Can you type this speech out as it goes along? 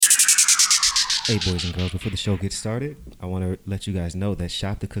Hey boys and girls, before the show gets started, I want to let you guys know that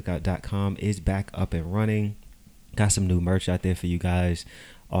shopthecookout.com is back up and running. Got some new merch out there for you guys.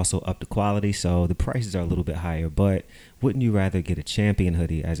 Also up the quality, so the prices are a little bit higher, but wouldn't you rather get a Champion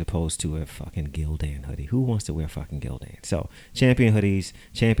hoodie as opposed to a fucking Gildan hoodie? Who wants to wear fucking Gildan? So Champion hoodies,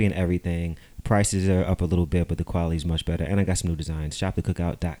 Champion everything. Prices are up a little bit, but the quality is much better. And I got some new designs.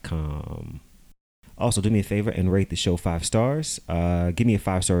 Shopthecookout.com. Also, do me a favor and rate the show 5 stars. Give me a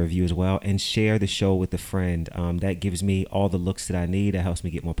 5-star review as well, and share the show with a friend. That gives me all the looks that I need. That helps me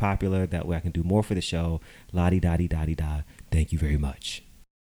get more popular. That way I can do more for the show. La-di-da-di-da-di-da. Thank you very much.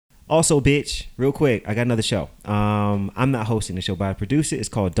 Also, bitch, real quick, I got another show. I'm not hosting the show, but I produce it. It's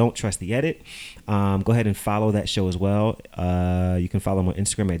called Don't Trust the Edit. Go ahead and follow that show as well. You can follow them on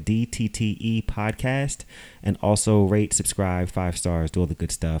Instagram at DTTE Podcast. And also rate, subscribe, 5 stars, do all the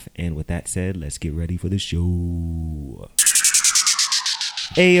good stuff. And with that said, let's get ready for the show.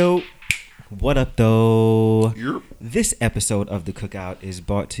 Ayo, what up, though? Yep. This episode of The Cookout is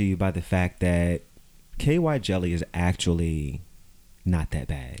brought to you by the fact that KY Jelly is actually not that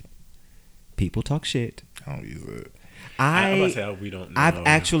bad. People talk shit. I don't use it. I'm about to say we don't know. I've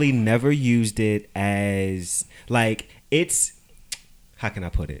actually never used it as, like, it's, how can I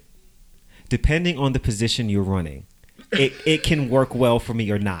put it? Depending on the position you're running, it can work well for me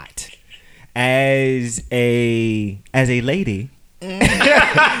or not. As a lady.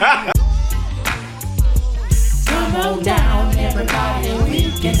 Come on down, everybody,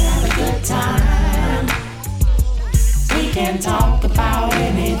 we can have a good time. We can talk about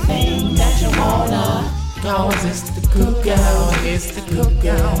anything that you wanna. Cause it's the cookout, it's the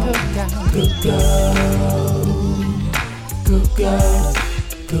cookout, cookout, cookout,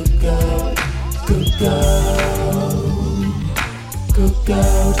 cookout,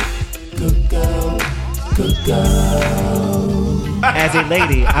 cookout, cookout, cookout. As a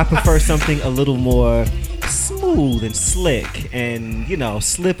lady, I prefer something a little more smooth and slick and, you know,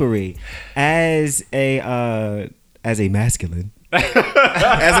 slippery. As a masculine,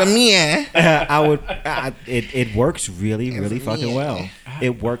 As a man. it works really fucking well.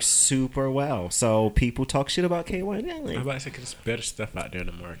 It works super well. So people talk shit about K1 Jelly. I'm about to say, 'cause there's better stuff out there in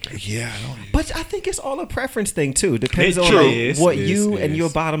the market. Yeah, I don't use But I think it's all a preference thing too. Depends It on truly is, what it you is, and it your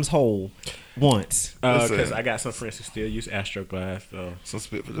is. bottom's hole wants. Because Listen. I got some friends who still use Astroglass, so. some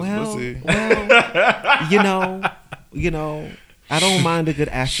spit for this Well, pussy. you know, I don't mind a good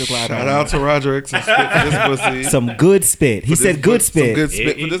Astroglide. Shout out to Roderick. Some spit for this pussy. Some good spit. He For said this good bus- spit. Some good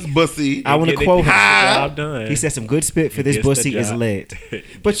spit for this pussy. I want to Get the quote him. job done. He said some good spit for this Gets the pussy is job. lit.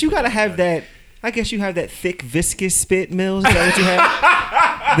 But you gotta have that. I guess you have that thick, viscous spit, Mills. Is that what you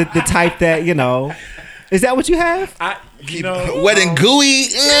have? the type that, you know. Is that what you have? You know, Wet and gooey.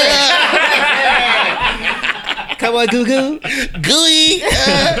 Come on, goo goo. Gooey.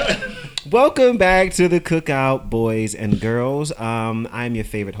 Welcome back to the Cookout, boys and girls. I'm your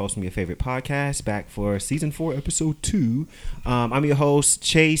favorite host from your favorite podcast, back for season 4, episode 2. I'm your host,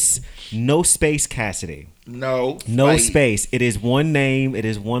 Chase No Space Cassidy. No Space. It is one name. It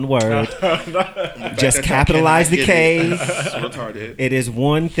is one word. Just capitalize the K. Retarded. It is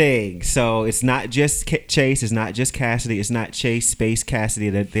one thing. So it's not just Chase. It's not just Cassidy. It's not Chase Space Cassidy.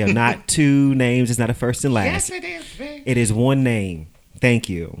 They are not two names. It's not a first and last. Yes, it is. It is one name. Thank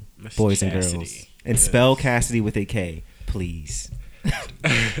you, Miss boys and Cassidy. girls. And Yes. spell Cassidy with a K, please.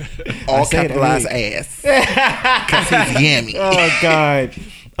 All say it capitalized every ass. Cause he's yammy. Oh God.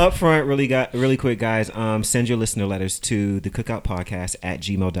 Up front, really quick, guys. Send your listener letters to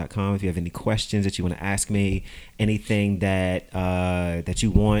thecookoutpodcast@gmail.com if you have any questions that you want to ask me, anything that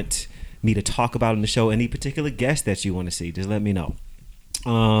you want me to talk about in the show, any particular guest that you want to see, just let me know.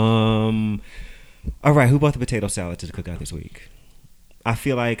 All right, who brought the potato salad to the cookout this week? I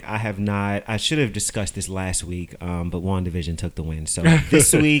feel like I have not. I should have discussed this last week, but WandaVision took the win. So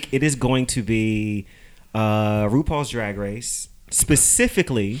this week it is going to be RuPaul's Drag Race,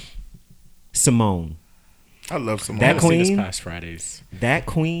 specifically Simone. I love Simone. That I've seen this queen- past Fridays. That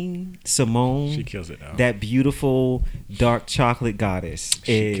queen, Simone, She kills it, though. that beautiful dark chocolate goddess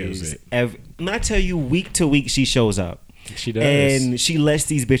She kills is. it. When I tell you, week to week she shows up. She does. And she lets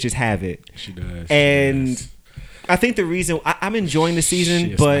these bitches have it. She does. And I think the reason I'm enjoying the season,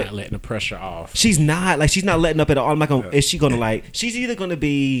 She's but not letting the pressure off. she's not letting up at all. I'm not gonna. Is she gonna like? She's either gonna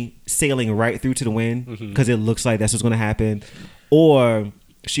be sailing right through to the win because it looks like that's what's gonna happen, or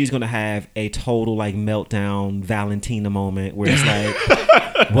she's gonna have a total like meltdown Valentina moment where it's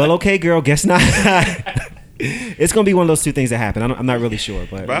like, well, okay, girl, guess not. It's gonna be one of those two things that happen. I'm not really sure,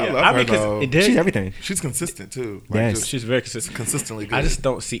 but But I Yeah, love I her mean, 'cause though. it did- she's everything. She's consistent too. Yes. just She's very consistent. consistently good. I just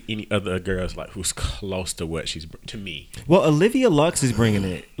don't see any other girls like who's close to what she's to me. Well, Olivia Lux is bringing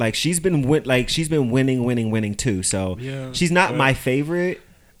it. Like she's been winning too. So Yeah, she's not but- my favorite.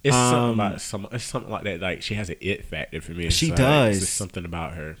 It's something like that. Like she has an it factor for me. It's She like, does. It's just something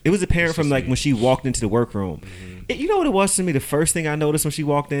about her. It was apparent It's from just like me. when she walked into the workroom. You know what it was to me? The first thing I noticed when she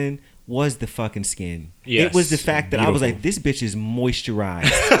walked in was the fucking skin. Yes. It was the fact that I was Beautiful. like, this bitch is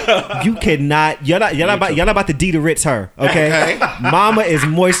moisturized. You cannot. You're not about to Dita Ritz her. Okay. Mama is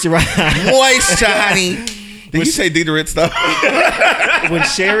moisturized. moisture, honey. Did you say Dita Ritz stuff? When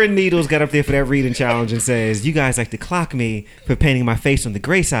Sharon Needles got up there for that reading challenge and says, "You guys like to clock me for painting my face on the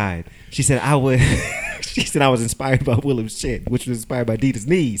gray side," she said, "I would." She said, "I was inspired by Willem's shit, which was inspired by Dita's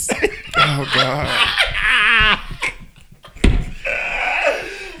knees." Oh God.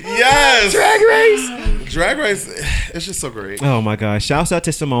 Yes. Drag Race. It's just so great. Oh my gosh! Shouts out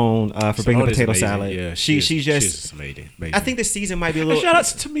to Simone for bringing Simone is potato amazing. salad. Yeah, she's just. she's amazing. I think the season might be a And little. shout out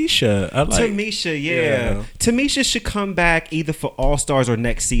to Tamisha. I like Tamisha, yeah. Yeah. Tamisha should come back either for All Stars or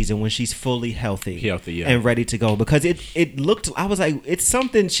next season when she's fully healthy, yeah. and ready to go. Because it looked, I was like, it's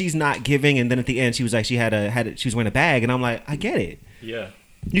something she's not giving, and then at the end she was like, she was wearing a bag, and I'm like, I get it. Yeah.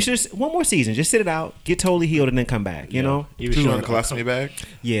 You should just, one more season, just sit it out, get totally healed, and then come back. You know? Even She was she on the colostomy bag.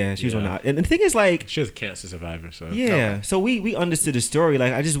 Yeah, she was on Yeah. that. And the thing is, like, She was a cancer survivor, so yeah. So we understood the story.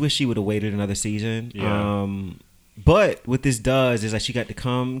 Like, I just wish she would have waited another season. Yeah. But what this does is like she got to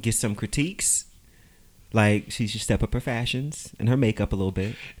come get some critiques. Like she should step up her fashions and her makeup a little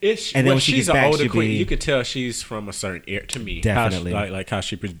bit. It's, And then well, when she she's gets an back, older she'll queen. be- You could tell she's from a certain era. To me, Definitely. like how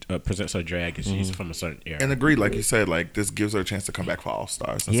she presents her drag, and she's from a certain era. And agreed, like you said, like this gives her a chance to come back for All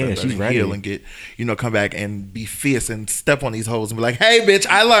Stars. Yeah, Instead of she's letting ready. heal and get, come back and be fierce and step on these hoes and be like, "Hey, bitch,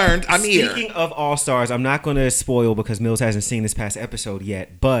 I learned. I'm here." Speaking of All Stars, I'm not going to spoil because Mills hasn't seen this past episode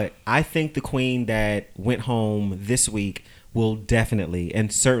yet. But I think the queen that went home this week will definitely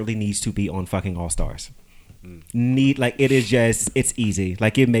and certainly needs to be on fucking All Stars. It's easy.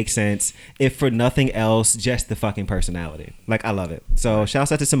 Like it makes sense. If for nothing else, just the fucking personality. Like I love it. So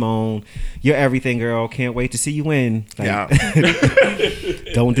shouts out to Simone. You're everything, girl. Can't wait to see you win. Like, Yeah.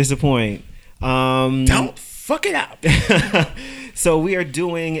 Don't disappoint. Don't fuck it up. So we are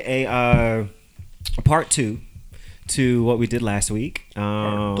doing a part 2 to what we did last week.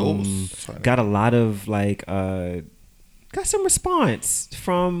 Got a lot of got some response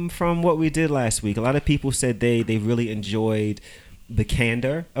from what we did last week. A lot of people said they really enjoyed the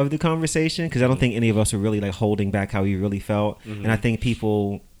candor of the conversation because I don't think any of us were really like holding back how we really felt, and I think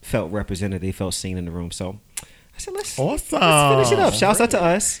people felt represented. They felt seen in the room. So I said, let's finish it up. Shouts out to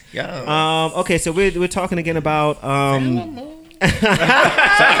us. Yeah. Okay, so we're talking again about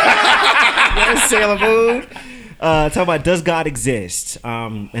Sailor Moon. Talking about does God exist,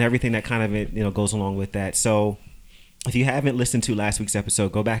 and everything that kind of goes along with that. So if you haven't listened to last week's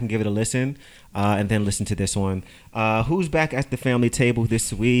episode, go back and give it a listen, and then listen to this one. Who's back at the family table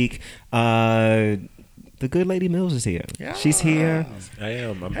this week? The good lady Mills is here. Yeah. She's here. I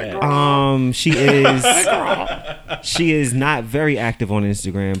am. I'm back. She is not very active on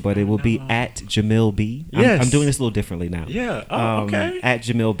Instagram, but it will be at Jamil B. Yes. I'm doing this a little differently now. Yeah. Oh, okay. At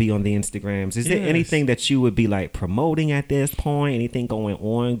Jamil B on the Instagrams. Is there Yes. anything that you would be like promoting at this point? Anything going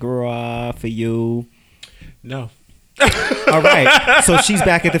on, girl, for you? No. All right. So she's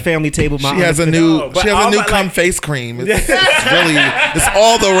back at the family table. She has a new cum face cream. It's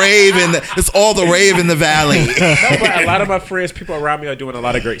all the rave in the valley. No, but a lot of my friends, people around me, are doing a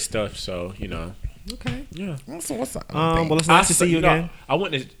lot of great stuff. So Okay. yeah. So what's up? Well, it's nice to see you again. I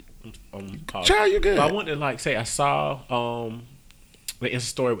went to. Child, you good. I wanted to say I saw the Insta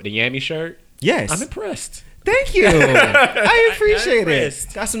story with the Yami shirt. Yes. I'm impressed. Thank you. I appreciate it.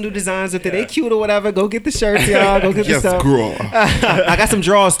 impressed. Got some new designs with it. They cute or whatever. Go get the shirts, y'all. Go get the Yes, stuff. girl. I got some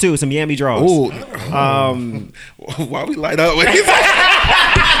draws too. Some Yami draws. Ooh. Why we light up?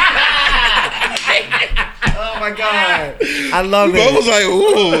 Oh my god. I love I was it. like,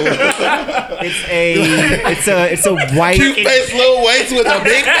 ooh. It's a white. Cute face, little waist with a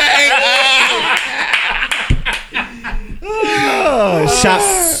big bang. Shop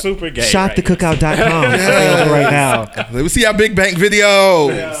Super gay. shopthecookout.com. Available right now. Let me see our big bank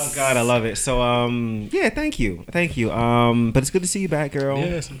videos. Oh God, I love it. So yeah, thank you. But it's good to see you back, girl.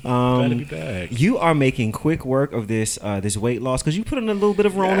 Yes, I'm glad to be back. You are making quick work of this this weight loss because you put on a little bit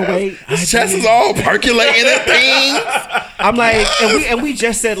of Rona weight. His chest is all percolating and things. I'm like, and we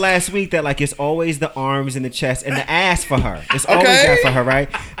just said last week that like it's always the arms and the chest and the ass for her. It's always Okay. that for her, right?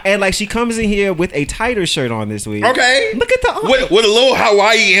 And like she comes in here with a tighter shirt on this week. Okay. Look at the arms. With a little little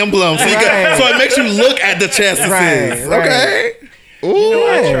Hawaii emblem, so, so it makes you look at the chest. Okay. Ooh,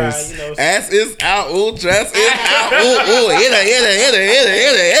 ass is out. Ooh, chest is out. Ooh, hit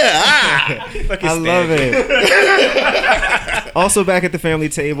it. I love it. Also back at the family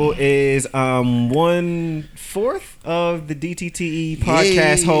table is 1/4 of the DTTE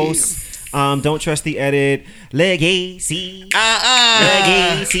podcast hosts. Don't trust the edit. Legacy.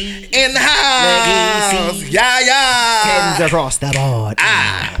 Legacy. In the house. Legacy. Yeah. Tens across the board.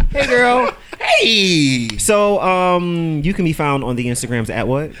 Hey, girl. Hey. So, you can be found on the Instagrams at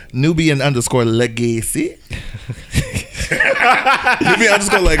what? Nubian_legacy.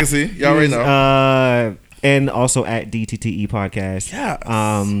 Nubian_legacy. Y'all already know. And also at DTTE podcast. Yeah.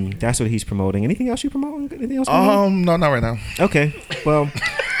 That's what he's promoting. Anything else you promoting? Anything else? No, not right now. Okay. Well.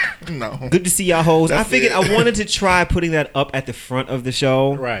 No. Good to see y'all hoes. That's I figured it. I wanted to try putting that up at the front of the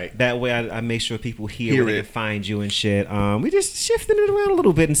show. Right. That way I make sure people hear Hear where they it. can find you and shit. We just shifting it around a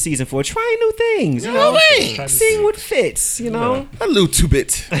little bit in season 4. Trying new things. You know? Seeing what fits, you know? A little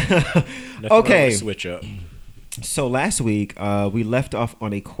 2-bit. Okay. Switch up. So last week, we left off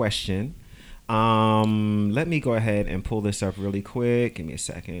on a question. Let me go ahead and pull this up really quick. Give me a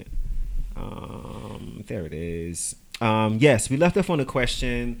second. There it is. Yes, we left off on a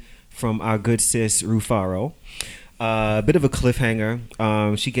question from our good sis Rufaro. A bit of a cliffhanger.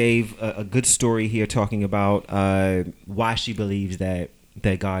 She gave a good story here talking about why she believes that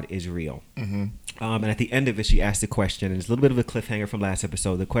God is real. Mm-hmm. And at the end of it, she asked a question, and it's a little bit of a cliffhanger from last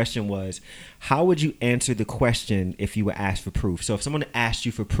episode. The question was, how would you answer the question if you were asked for proof? So if someone asked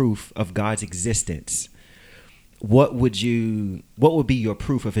you for proof of God's existence, what would be your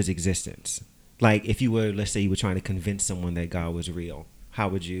proof of his existence? Like if you were, let's say you were trying to convince someone that God was real, how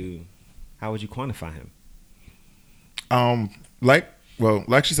would you quantify him? Like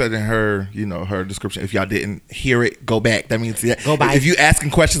she said in her, her description, if y'all didn't hear it, go back. That means Go back. If you asking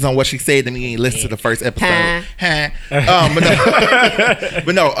questions on what she said, then you ain't listen to the first episode.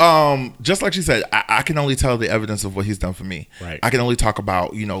 But no, just like she said, I can only tell the evidence of what he's done for me. Right. I can only talk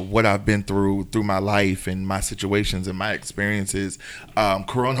about, what I've been through my life and my situations and my experiences.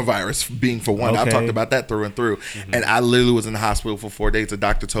 Coronavirus being for one. Okay. I've talked about that through and through. Mm-hmm. And I literally was in the hospital for 4 days. The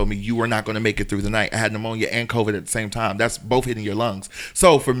doctor told me you were not going to make it through the night. I had pneumonia and COVID at the same time. That's both hitting your lungs.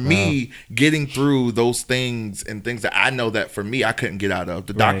 So for me, getting through those things and things that I know that for me, I couldn't get out of.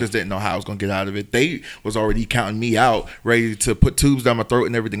 The doctors didn't know how I was going to get out of it. They was already counting me out, ready to put tubes down my throat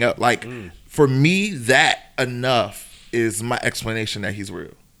and everything else. Like for me, that enough is my explanation that he's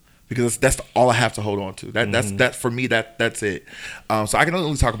real. Because that's all I have to hold on to. That's for me. That's it. So I can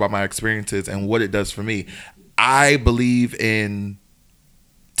only talk about my experiences and what it does for me. I believe in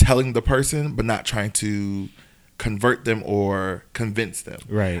telling the person, but not trying to convert them or convince them.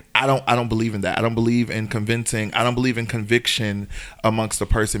 Right. I don't believe in that. I don't believe in convincing. I don't believe in conviction amongst a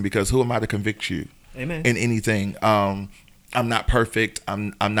person, because who am I to convict you? Amen. In anything? I'm not perfect.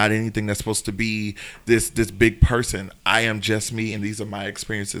 I'm not anything that's supposed to be this big person. I am just me, and these are my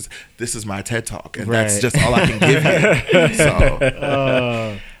experiences. This is my TED Talk, and that's just all I can give you.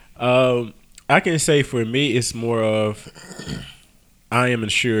 So, I can say for me, it's more of I am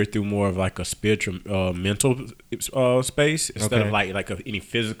insured through more of like a spiritual, mental space instead of like any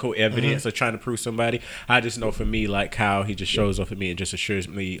physical evidence of trying to prove somebody. I just know for me, like how he just shows up for me and just assures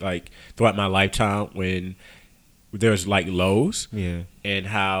me, like throughout my lifetime when there's like lows, and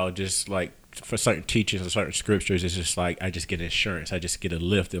how just like for certain teachings and certain scriptures, it's just like I just get insurance. I just get a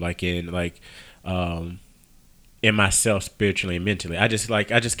lift, like in myself spiritually and mentally. I just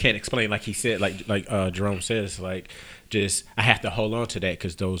can't explain, like he said, like Jerome says, like just I have to hold on to that,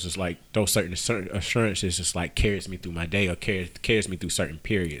 because those certain assurances just like carries me through my day, or carries me through certain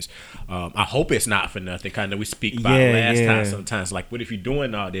periods. I hope it's not for nothing. Kind of we speak about last time sometimes, like what if you're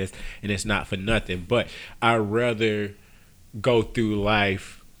doing all this and it's not for nothing? But I'd rather go through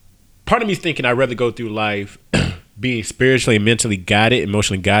life. Part of me thinking I'd rather go through life being spiritually and mentally guided,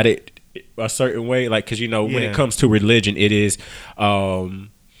 emotionally guided a certain way, like because when it comes to religion, it is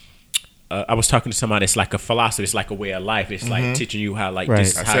I was talking to somebody. It's like a philosophy. It's like a way of life. It's like teaching you how, like, this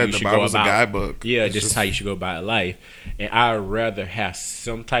is how you should go about. A guidebook. Yeah, this is how you should go about life. And I'd rather have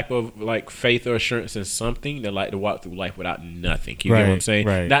some type of like faith or assurance in something than like to walk through life without nothing. You know what I'm saying?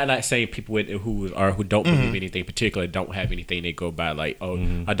 Right. Not saying people who don't believe anything particular don't have anything they go by, like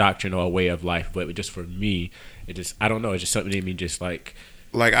a doctrine or a way of life. But just for me, it just I don't know. It's just something in me, just like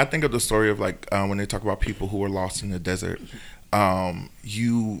I think of the story of like when they talk about people who were lost in the desert.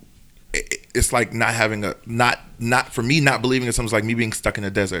 It's like not having not for me, not believing in something's like me being stuck in the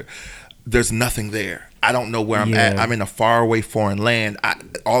desert. There's nothing there. I don't know where I'm at. I'm in a faraway foreign land.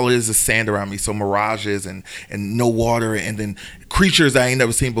 All it is sand around me. So mirages and no water, and then creatures I ain't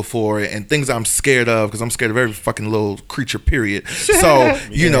never seen before, and things I'm scared of, because I'm scared of every fucking little creature, period. So,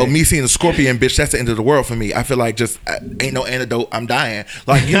 you know, me seeing a scorpion, bitch, that's the end of the world for me. I feel like just ain't no antidote. I'm dying.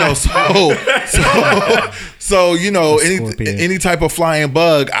 Like, you know, so you know, any type of flying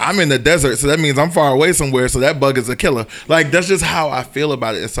bug, I'm in the desert, so that means I'm far away somewhere, so that bug is a killer. Like, that's just how I feel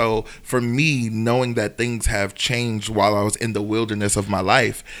about it. And so for me, knowing that things have changed while I was in the wilderness of my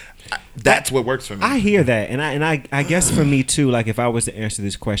life, that's what works for me. I hear that, and I guess for me too, like if I was to answer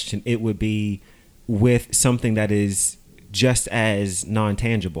this question, it would be with something that is just as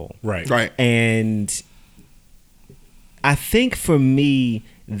non-tangible. Right. And I think for me,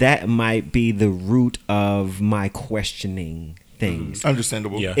 that might be the root of my questioning things.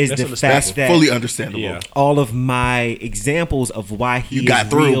 Understandable. Yeah, is the fact that fully understandable. All of my examples of why he got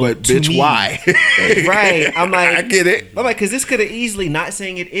is through, real but to bitch, me. why? Right. I'm like, I get it. I'm like, because this could have easily, not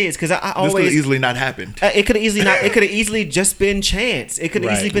saying it is, because I This always could have easily not happened. it could have easily not. It could have easily just been chance. It could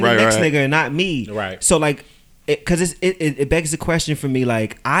have easily been the next nigga and not me. Right. So like, because it begs the question for me.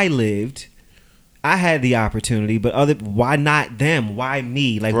 Like, I had the opportunity, but why not them? Why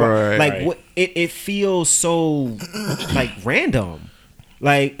me? Like, what? It feels so like random.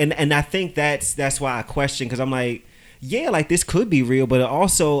 Like, and I think that's why I question, because I'm like, yeah, like this could be real, but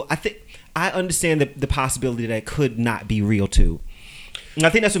also I think I understand the possibility that it could not be real too. And I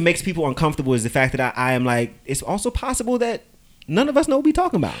think that's what makes people uncomfortable, is the fact that I am like, it's also possible that none of us know what we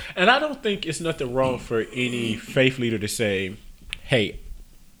talking about. And I don't think it's nothing wrong for any faith leader to say, hey,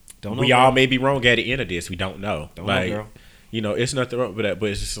 we all may be wrong at the end of this. We don't know. Girl. You know, it's nothing wrong with that. But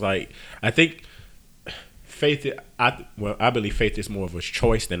it's just like, I think faith, I believe faith is more of a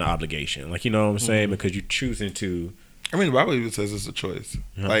choice than an obligation. Like, you know what I'm saying? Because you're choosing to. I mean, the Bible even says it's a choice.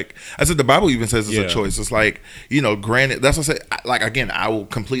 Like I said, the Bible even says it's a choice. It's like, you know, granted, that's what I say. Like, again, I will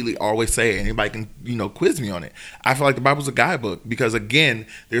completely always say, anybody can, you know, quiz me on it. I feel like the Bible's a guidebook, because again,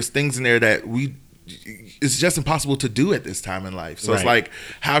 there's things in there that it's just impossible to do at this time in life. So it's like,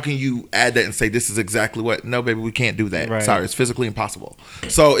 how can you add that and say this is exactly what? No, baby, we can't do that. Right. Sorry, it's physically impossible.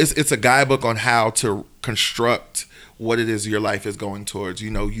 So it's a guidebook on how to construct what it is your life is going towards. You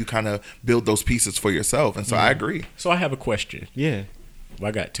know, you kind of build those pieces for yourself. And so I agree. So I have a question. Yeah. Well,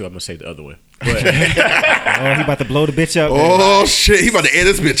 I got two. I'm gonna say the other one. But he about to blow the bitch up. Oh shit, he about to air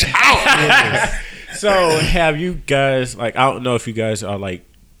this bitch out. So have you guys, like, I don't know if you guys are like,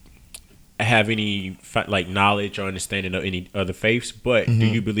 have any like knowledge or understanding of any other faiths, but do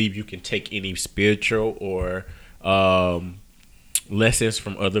you believe you can take any spiritual or lessons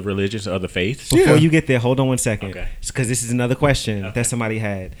from other religions or other faiths? Before you get there, hold on one second, Okay. Because this is another question that somebody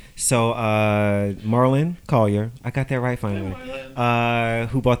had. So Marlon Collier, I got that right finally,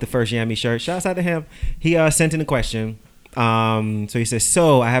 who bought the first Yami shirt, shouts out to him. He sent in a question. So he says,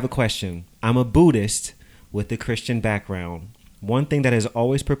 so I have a question. I'm a Buddhist with a Christian background. One thing that has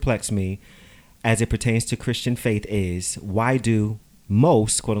always perplexed me as it pertains to Christian faith is, why do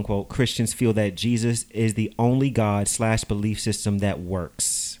most, quote unquote, Christians feel that Jesus is the only God / belief system that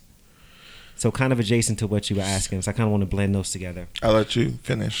works? So kind of adjacent to what you were asking. So I kind of want to blend those together. I'll let you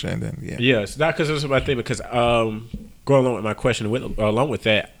finish, and then Yes, not because this is my thing, because going along with my question, along with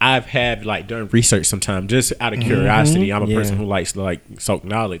that, I've had like done research sometime just out of curiosity. I'm a person who likes to like soak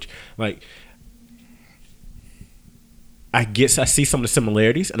knowledge. Like, I see some of the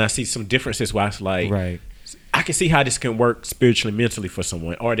similarities and I see some differences where it's like, I can see how this can work spiritually, mentally for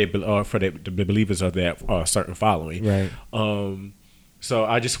someone, or for the believers of that certain following. Right. So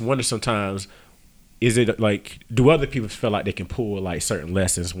I just wonder sometimes, is it like, do other people feel like they can pull like certain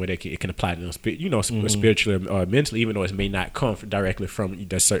lessons where it can apply to them, spiritually or mentally, even though it may not come directly from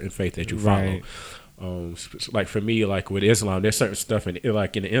the certain faith that you follow. Right. Like for me, like with Islam, there's certain stuff in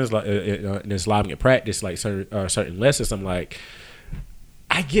in Islamic practice, like certain lessons. I'm like,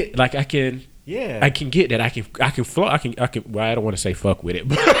 I get, like I can get that. I can flow. I can. Well, I don't want to say fuck with it,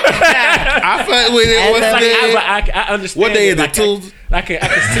 but I fuck with it. I understand. What day is it? tools? I can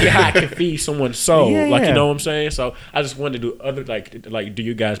see how I can feed someone's soul. Like, you know what I'm saying. So I just wanted to do other like. Do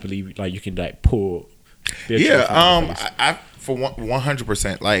you guys believe like you can like pull? I for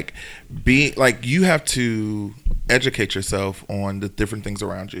 100%, like you have to educate yourself on the different things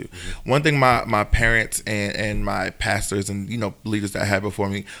around you. One thing my parents and my pastors and, you know, leaders that I had before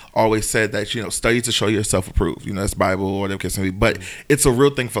me always said that, you know, study to show yourself approved. You know, that's Bible or whatever case may be. But it's a real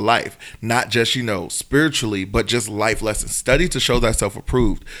thing for life, not just, you know, spiritually, but just life lessons. Study to show thyself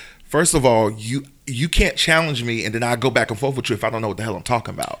approved. first of all, you can't challenge me and then I go back and forth with you if I don't know what the hell I'm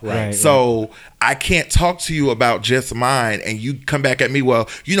talking about. Right. So I can't talk to you about just mine and you come back at me, well,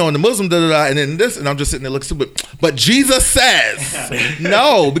 you know, in the Muslim and then this, and I'm just sitting there looking stupid. But Jesus says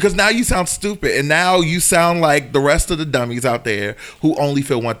no, because now you sound stupid and now you sound like the rest of the dummies out there who only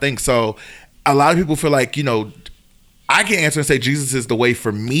feel one thing. So a lot of people feel like, you know, I can answer and say Jesus is the way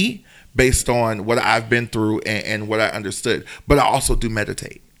for me based on what I've been through and what I understood. But I also do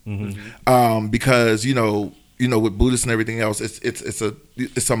meditate. Because you know with Buddhists and everything else,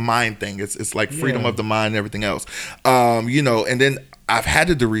 it's a mind thing. It's like freedom of the mind and everything else. You know, and then I've had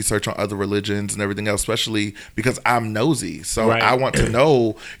to do research on other religions and everything else, especially because I'm nosy. So I want to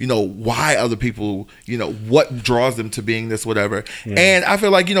know, you know, why other people, you know, what draws them to being this, whatever. And I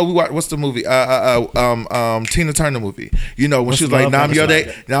feel like, you know, we watch, what's the movie? Tina Turner movie. You know, when she was like, Nam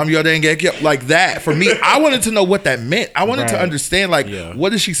Yode and Gekyo, like that. For me, I wanted to know what that meant. I wanted to understand, like,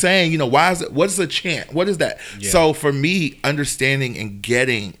 what is she saying? You know, why is it? What is a chant? What is that? So for me, understanding and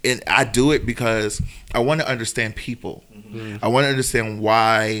getting, and I do it because I want to understand people. I want to understand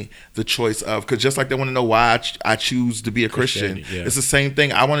why the choice of, because just like they want to know why I choose to be a Christian, it's the same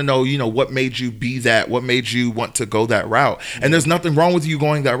thing. I want to know, you know, what made you be that, what made you want to go that route. And there's nothing wrong with you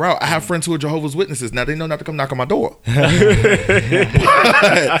going that route. I have friends who are Jehovah's Witnesses. Now they know not to come knock on my door.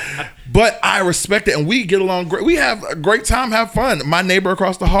 But I respect it, and we get along great. We have a great time, have fun. My neighbor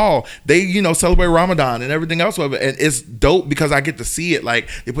across the hall, they, you know, celebrate Ramadan and everything else with it, and it's dope because I get to see it. Like,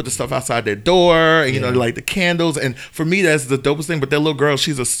 they put the stuff outside their door, and you know, like the candles, and for me, that's the dopest thing. But that little girl,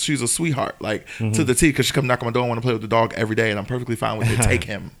 she's a sweetheart, like to the T, because she come knock on my door and want to play with the dog every day, and I'm perfectly fine with it. Take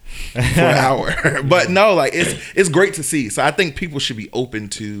him for an hour, but no, like it's great to see. So I think people should be open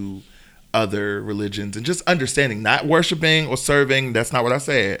to other religions and just understanding, not worshiping or serving. That's not what I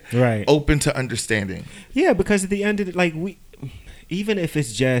said. Right. Open to understanding. Yeah, because at the end of it, like, even if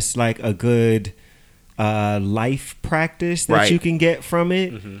it's just like a good life practice that you can get from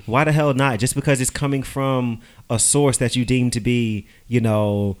it, why the hell not? Just because it's coming from a source that you deem to be, you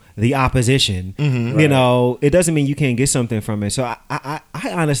know, the opposition, you know, it doesn't mean you can't get something from it. So I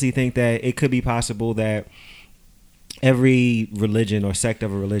honestly think that it could be possible that every religion or sect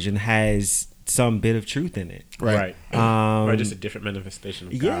of a religion has some bit of truth in it, right? Or just a different manifestation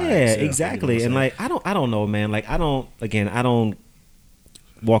of God. Yeah, exactly. And like, I don't know, man. Like, I don't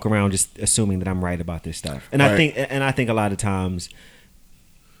walk around just assuming that I'm right about this stuff. And I think a lot of times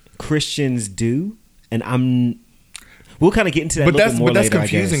Christians do, and we'll kind of get into that. But that's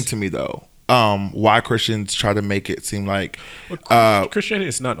confusing to me, though. Why Christians try to make it seem like Christianity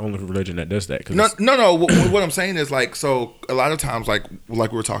is not only a religion that does that. No. What I'm saying is, like, so a lot of times, like we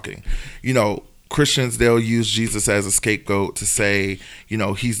were talking, you know, Christians, they'll use Jesus as a scapegoat to say, you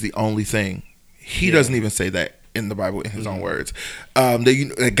know, he's the only thing. He doesn't even say that in the Bible in his own words.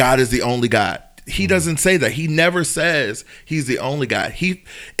 That God is the only God. He doesn't say that. He never says he's the only God. He,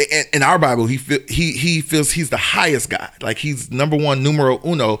 in our Bible, he feels he's the highest God. Like, he's number one, numero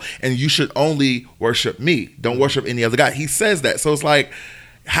uno, and you should only worship me. Don't worship any other God. He says that. So it's like,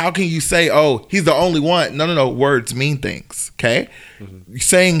 how can you say, oh, he's the only one? No. Words mean things, okay?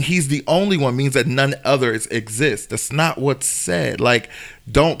 Saying he's the only one means that none others exist. That's not what's said. Like,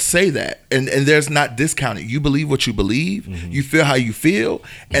 don't say that. And there's not discounting. You believe what you believe. You feel how you feel,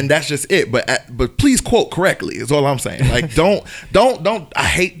 and that's just it. But please quote correctly is all I'm saying. Like, don't. I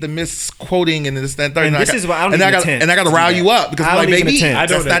hate the misquoting and this, that, and third. And this is why I don't even attempt. And I got to rile you up because, like, baby,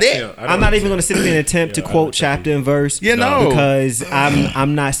 that's not it. I'm not even going to sit there and attempt to quote chapter and verse. Because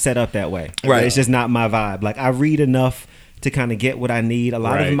I'm not set up that way. Right. It's just not my vibe. Like, I read enough to kind of get what I need. A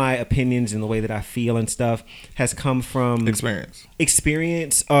lot of my opinions and the way that I feel and stuff has come from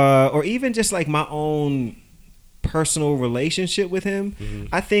experience, or even just like my own personal relationship with him.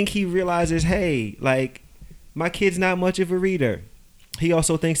 I think he realizes, hey, like, my kid's not much of a reader. He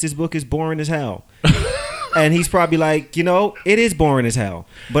also thinks this book is boring as hell. And he's probably like, you know, it is boring as hell.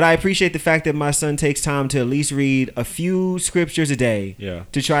 But I appreciate the fact that my son takes time to at least read a few scriptures a day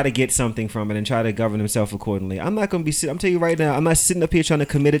to try to get something from it and try to govern himself accordingly. I'm not going to be I'm telling you right now, I'm not sitting up here trying to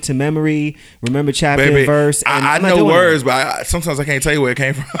commit it to memory, remember chapter and verse. And I know words, but sometimes I can't tell you where it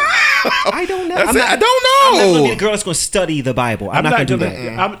came from. I don't know. I don't know. I'm not going to be a girl that's going to study the Bible. I'm not going to do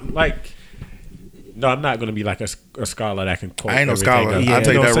that. I'm like... No, I'm not going to be like a scholar that can quote. I ain't no scholar. Yeah. I'll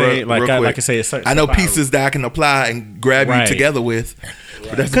tell you that real quick. Like I say, it's certain I know pieces that I can apply and grab you together with.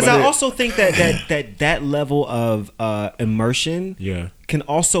 Because I also think that level of immersion can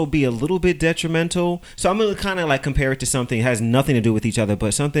also be a little bit detrimental. So I'm going to kind of like compare it to something that has nothing to do with each other,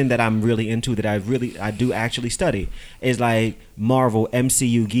 but something that I'm really into that I do actually study is like Marvel,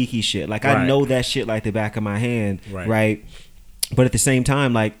 MCU, geeky shit. Like, I know that shit like the back of my hand, right? But at the same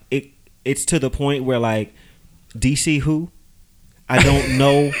time, like it's to the point where like DC who? I don't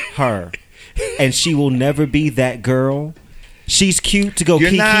know her. And she will never be that girl. She's cute to go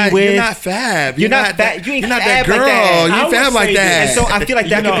kiki with. You're not fab. You're not fab. You ain't you're not fab that girl. like that. You ain't fab like that. And so I feel like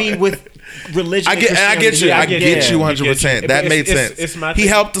that could be with religion. I get you. I get you 100%. That made sense. It's my He thing.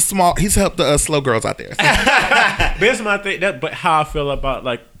 helped He's helped the slow girls out there. But it's my thing. But how I feel about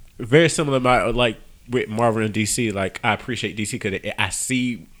like very similar about like with Marvel and DC. Like I appreciate DC because I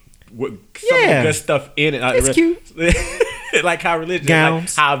see what some of the good stuff in it. It's cute. Like how religion,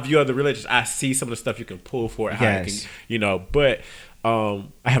 Gowns. like how I view other religions. I see some of the stuff you can pull for it. How you Yes. can, but I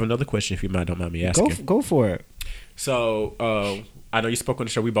have another question if you don't mind me asking. Go for it. So I know you spoke on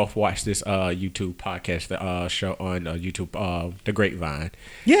the show. We both watched this YouTube podcast, the show on YouTube, The Grapevine.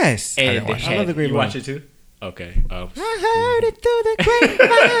 Yes. And I love The Grapevine. You watch it too? Okay. I heard it through the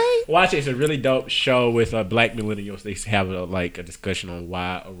grapevine. Watch it. It's a really dope show with black millennials. They have a discussion on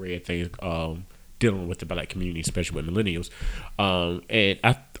wide array of things dealing with the black community, especially with millennials. And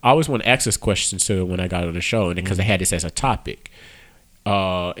I always want to ask this question to when I got on the show, and because I had this as a topic,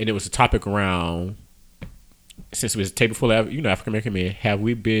 and it was a topic around. Since it was a table full of African American men,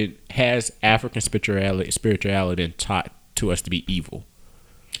 has African spirituality been taught to us to be evil?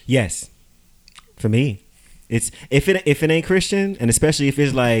 Yes. For me. It's if it ain't Christian, and especially if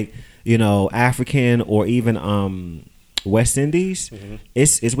it's like, African or even West Indies,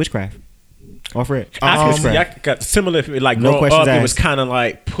 it's witchcraft. Off it. I got similar. Like No growing questions up, it asked. was kind of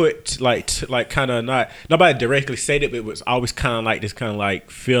like put like kind of not nobody directly said it, but it was always kind of like this kind of like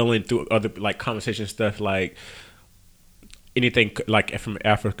feeling through other like conversation stuff like anything like from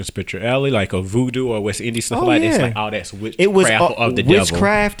African spirituality, like a voodoo or West Indies stuff like this. Like that's witchcraft it was of the devil.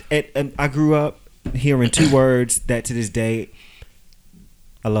 witchcraft. And I grew up hearing two words that to this day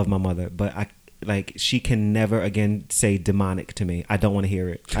I love my mother, but she can never again say demonic to me. I don't want to hear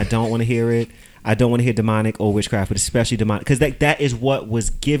it. I don't want to hear it. I don't want to hear demonic or witchcraft, but especially demonic, because that is what was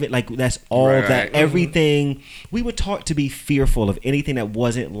given. Like that's all that everything we were taught to be fearful of anything that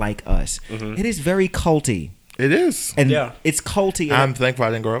wasn't like us. It is very culty. It is. And it's culty. I'm thankful I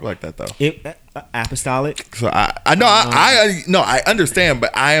didn't grow up like that though. Apostolic. So I understand,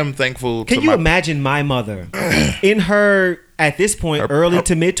 but I am thankful. Can you imagine my mother in her at this point, early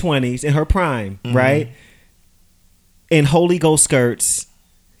to mid 20s, in her prime, right? In Holy Ghost skirts,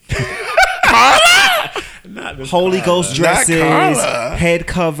 Holy Ghost dresses, head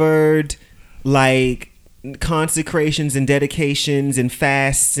covered, like consecrations and dedications and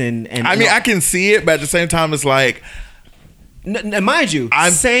fasts and I mean, I can see it, but at the same time, it's like. Mind you,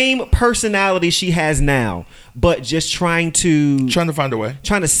 same personality she has now, but just trying to find a way.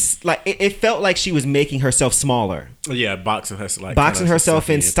 It felt like she was making herself smaller. Yeah, boxing herself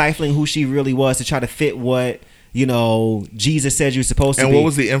and stifling who she really was to try to fit what Jesus said you're supposed to be. And what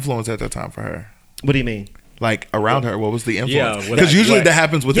was the influence at that time for her? What do you mean? Like around her, what was the influence? Yeah, because usually that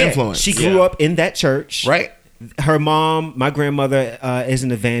happens with influence. She grew up in that church, right? Her mom, my grandmother, is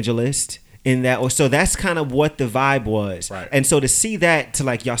an evangelist. In that, so that's kind of what the vibe was, right? And so to see that, to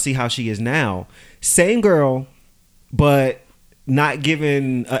like y'all see how she is now, same girl, but not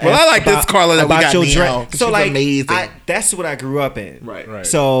given. I like this Carla that we got now. So she's like, amazing. That's what I grew up in, right?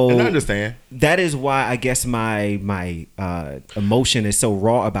 So and I understand. That is why I guess my emotion is so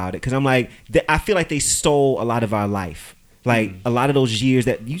raw about it, because I'm like, I feel like they stole a lot of our life, like a lot of those years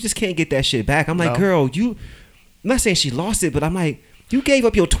that you just can't get that shit back. I'm like, girl, I'm not saying she lost it, but I'm like. You gave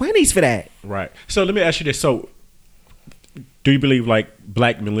up your 20s for that. Right. So let me ask you this. So do you believe like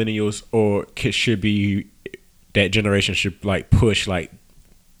black millennials should be that generation should like push like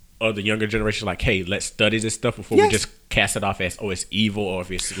other younger generations like, hey, let's study this stuff before we just cast it off as it's evil or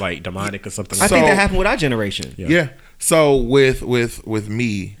if it's like demonic or something like that? I think that happened with our generation. Yeah. So with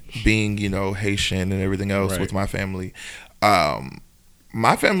me being, Haitian and everything else with my family,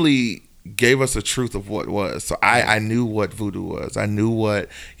 my family gave us a truth of what was. So I knew what voodoo was. I knew what,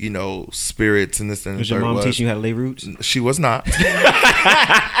 spirits and this and was your mom teaching you how to lay roots? She was not.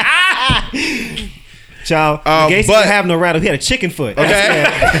 Child, Gates didn't have no rattle. He had a chicken foot. Okay.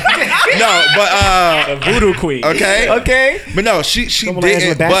 No, but a voodoo queen. Okay. But no, she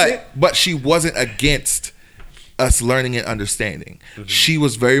didn't. But she wasn't against us learning and understanding. Mm-hmm. She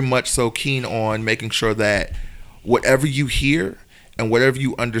was very much so keen on making sure that whatever you hear and whatever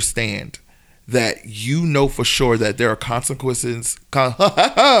you understand, that for sure that there are consequences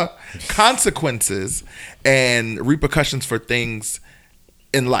and repercussions for things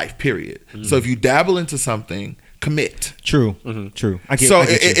in life, period. Mm-hmm. So if you dabble into something, commit. True. Mm-hmm. True. I get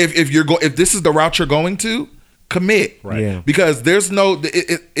if this is the route you're going to, commit. Right. Yeah. Because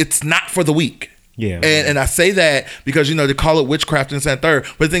it's not for the weak. Yeah. And I say that because, you know, they call it witchcraft and this and third.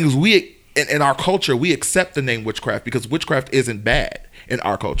 But the thing is, we in our culture, we accept the name witchcraft because witchcraft isn't bad in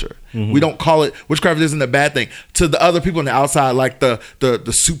our culture. We don't call it, witchcraft isn't a bad thing. To the other people on the outside, like the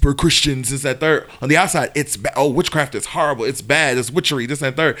super Christians, this and third, on the outside, it's witchcraft is horrible, it's bad, it's witchery, this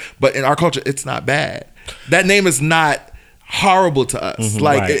and third. But in our culture, it's not bad. That name is not horrible to us.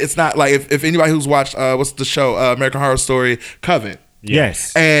 Like, right. it's not like if anybody who's watched what's the show, American Horror Story, Coven.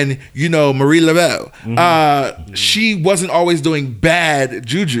 Yes. And, you know, Marie Laveau, she wasn't always doing bad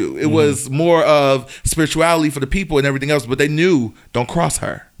juju. It was more of spirituality for the people and everything else, but they knew, don't cross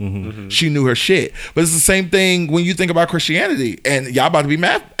her. She knew her shit. But it's the same thing when you think about Christianity, and y'all about to be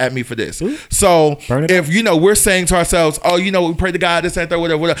mad at me for this. So Burn it if, you know, we're saying to ourselves, oh, you know, we pray to God, this, that,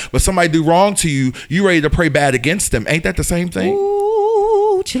 whatever, but somebody do wrong to you, you ready to pray bad against them. Ain't that the same thing?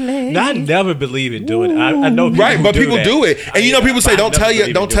 Ooh, Chile. No, I never believe in doing it. I know people Right, who but people that. do it, and you know, people say, I "Don't never tell you, believe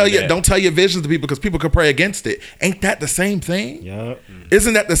in don't tell doing you, that. don't tell your visions to people because people could pray against it." Ain't that the same thing? Yup.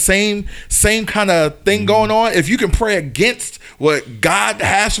 Isn't that the same kind of thing going on? If you can pray against what God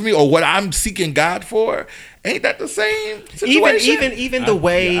has for me or what I'm seeking God for, ain't that the same situation? Even the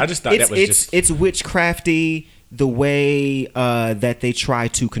way I just thought it's, that was it's witchcrafty, the way that they try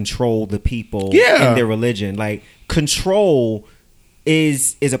to control the people Yeah. in their religion. Like, control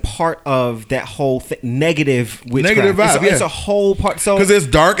is a part of that whole negative witchcraft. Negative vibe, It's yeah. a whole part. So Because there's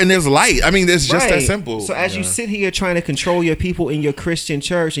dark and there's light. I mean, it's just that Right. simple. So as you sit here trying to control your people in your Christian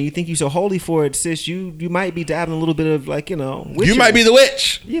church, and you think you're so holy for it, sis, you might be dabbling a little bit of, like, you know, you witchery. might be the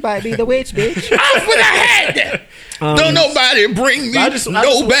witch. You might be the witch, bitch. Off with a head. Don't nobody bring me I just-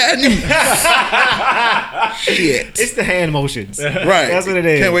 bad news. Shit. It's the hand motions. Right. That's what it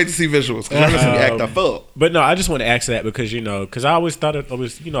is. Can't wait to see visuals. Because I'm going to act a fool. But no, I just want to ask that because, you know, because I always thought it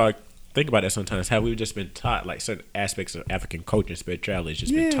was, you know, I think about that sometimes, how we've just been taught, like, certain aspects of African culture and spirituality has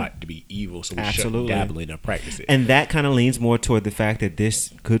just been taught to be evil, so we shouldn't Absolutely. dabble in or practice it. And that kind of leans more toward the fact that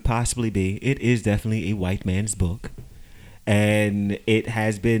this could possibly be, it is definitely a white man's book. And it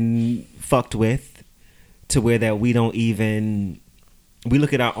has been fucked with to where that we don't even, we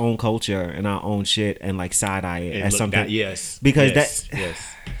look at our own culture and our own shit and, like, side eye it And as look something. down- yes. Because yes, that, yes.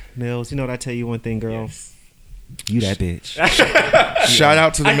 Mills, you know what I tell you one thing, girl? You that bitch. Shout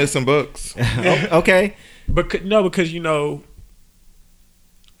out to the missing books. Okay. Because, you know,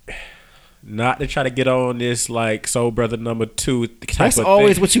 not to try to get on this, like, Soul Brother number 2 type That's of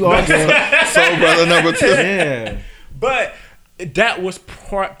always thing. what you are, girl. Soul Brother number 2. Yeah. But that was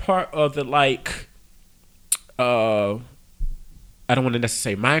part of the, like, I don't want to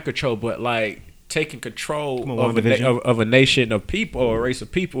necessarily say mind control, but, like, taking control on, of WandaVision. of a nation of people or a race of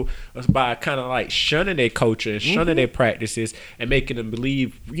people was by kind of, like, shunning their culture and shunning their practices and making them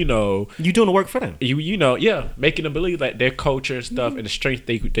believe, you know, You doing the work for them. you know, yeah, making them believe that their culture and stuff and the strength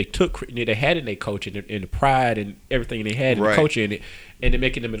they took, they had in their culture and the pride and everything they had in the Right. culture in it, and then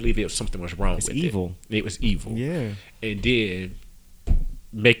making them believe it was something was wrong with evil. it. It was evil. Yeah. And then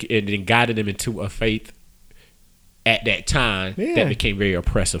then guided them into a faith at that time Yeah. that became very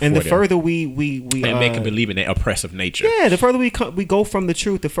oppressive And for the them. further we And make them believe in that oppressive nature. Yeah, the further we go from the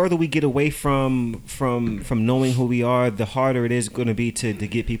truth, the further we get away from knowing who we are, the harder it is going to be to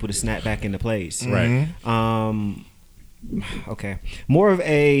get people to snap back into place. Right. Okay. More of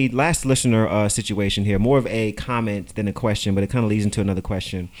a last listener situation here. More of a comment than a question, but it kind of leads into another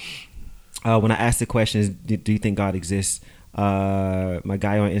question. When I asked the question, is, do you think God exists? My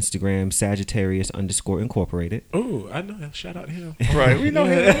guy on Instagram, Sagittarius_Incorporated. Oh, I know. Shout out to him. Right. We know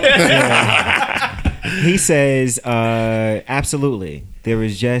him. He says, absolutely. There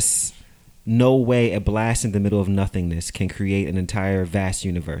is just no way a blast in the middle of nothingness can create an entire vast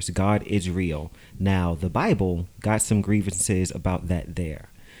universe. God is real. Now, the Bible got some grievances about that there.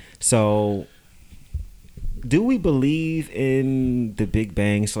 So, do we believe in the Big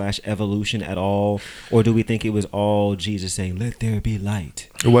Bang / evolution at all? Or do we think it was all Jesus saying, let there be light?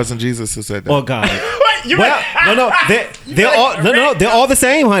 It wasn't Jesus who said that. Or God? What? You Well, no, they're all the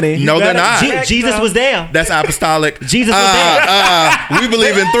same, honey. No, they're not. Jesus was there. That's apostolic. Jesus was there. We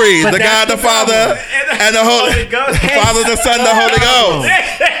believe in three: But the God, that's the Father, and the Holy Ghost. the Father, the Son, the Holy Ghost.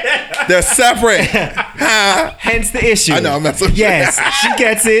 They're separate. Hence the issue. I know, I'm messing with you. Yes, she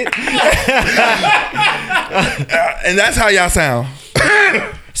gets it. And that's how y'all sound.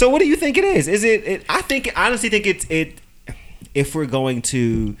 So, what do you think it is? Is it? I honestly think it's. If we're going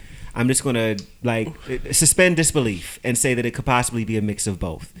to, I'm just going to suspend disbelief and say that it could possibly be a mix of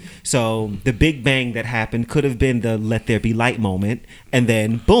both. So the Big Bang that happened could have been the let there be light moment, and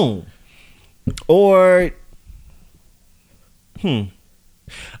then boom. Or,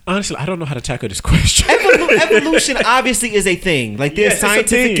 Honestly, I don't know how to tackle this question. Evolution obviously is a thing. Like there's Yes, it's a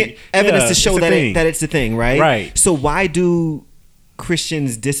scientific thing. evidence Yeah, to show it's a that thing. that it's a thing, right? Right. So why do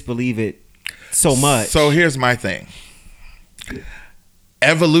Christians disbelieve it so much? So here's my thing.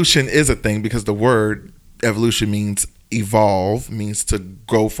 Evolution is a thing because the word evolution means evolve, means to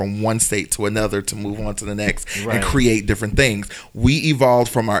go from one state to another to move on to the next Right. and create different things. We evolved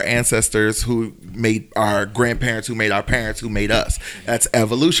from our ancestors who made our grandparents, who made our parents, who made us. That's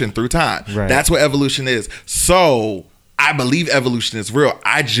evolution through time. Right. That's what evolution is. So I believe evolution is real.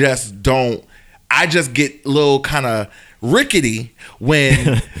 I just get a little kind of rickety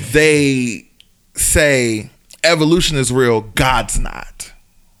when they say evolution is real, God's not.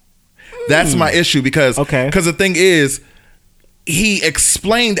 That's my issue because the thing is, he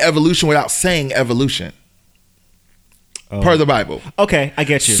explained evolution without saying evolution. Per the Bible. Okay, I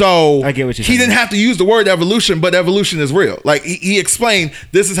get you. So I get what you're he saying. didn't have to use the word evolution, but evolution is real. Like he explained,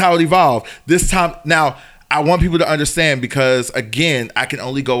 this is how it evolved. This time, now I want people to understand because again, I can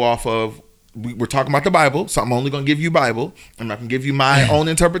only go off of. We're talking about the Bible, so I'm only going to give you Bible. I'm not going to give you my own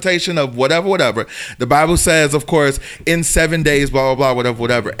interpretation of whatever. The Bible says, of course, in 7 days, blah, blah, blah,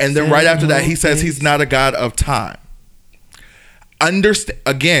 whatever. And then right after that, he says he's not a God of time. Understand,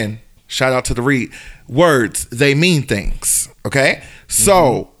 again, shout out to the read. Words, they mean things, okay?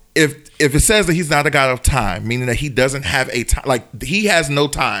 So if it says that he's not a God of time, meaning that he doesn't have a time, like he has no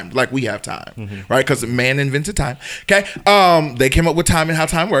time, like we have time, right? Because man invented time, okay? They came up with time and how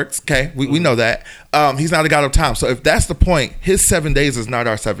time works, okay? We know that. He's not a God of time. So if that's the point, his 7 days is not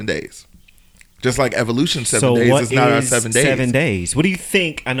our 7 days. Just like evolution 7 days is not our 7 days. 7 days. What do you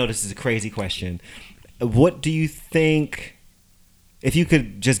think? I know this is a crazy question. What do you think, if you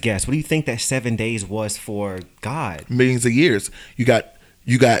could just guess, what do you think that 7 days was for God? Millions of years. You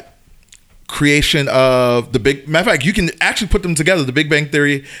got creation of the big, matter of fact, you can actually put them together. The Big Bang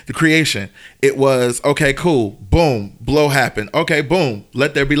Theory, the creation. It was, okay, cool, boom, blow happened. Okay, boom,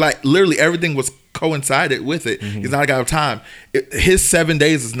 let there be light. Literally everything was coincided with it. He's not a God of time. His 7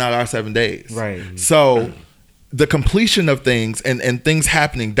 days is not our 7 days. Right. So the completion of things and things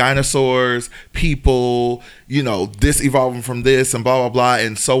happening, dinosaurs, people, this evolving from this and blah, blah, blah,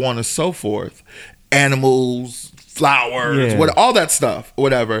 and so on and so forth. Animals, flowers, all that stuff,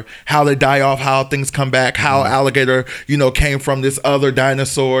 whatever, how they die off, how things come back, how alligator, came from this other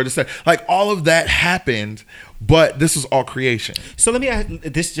dinosaur, like all of that happened, but this was all creation. So let me ask,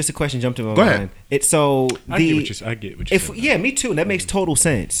 this just a question jumped in my Go mind. ahead. I get what you're saying. Yeah, me too. And that makes total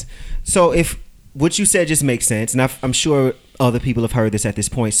sense. So if what you said just makes sense, and I'm sure other people have heard this at this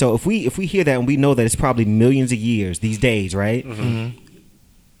point. So if we hear that and we know that it's probably millions of years these days, right?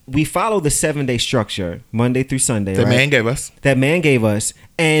 We follow the 7 day structure, Monday through Sunday. That right? man gave us.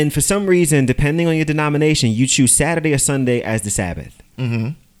 And for some reason, depending on your denomination, you choose Saturday or Sunday as the Sabbath.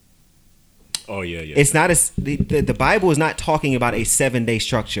 Oh yeah. It's not the Bible is not talking about a 7 day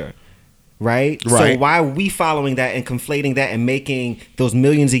structure, right? Right. So why are we following that and conflating that and making those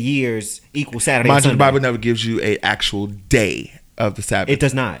millions of years equal Saturday and Mind you, Sunday? the Bible never gives you an actual day of the Sabbath. It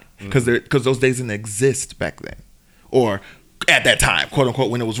does not. Because those days didn't exist back then. Or at that time, quote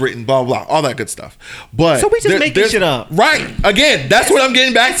unquote, when it was written, blah, blah, all that good stuff. But So we just making shit up. Right. Again, that's what I'm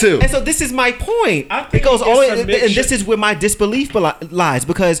getting back to. And so this is my point. I think It goes it's all, a and mixture. this is where my disbelief lies,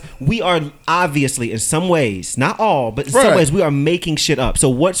 because we are obviously, in some ways, not all, but in some Right. ways, we are making shit up. So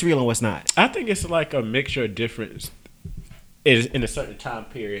what's real and what's not? I think it's like a mixture of different. It is in a certain time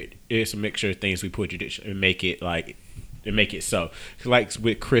period. It's a mixture of things we put tradition and make it like. And make it so, like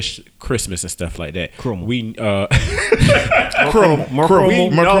with Christmas and stuff like that. Crumbl. We More we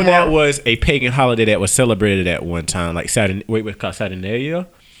crumbl. know that was a pagan holiday that was celebrated at one time, like Saturn. Wait, what's it called Saturnalia?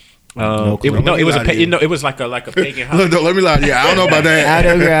 It was it was like a pagan holiday. Look, don't let me lie to you. I don't know about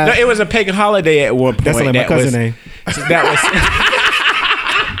that. No, it was a pagan holiday at one point. That's like my cousin name. That was.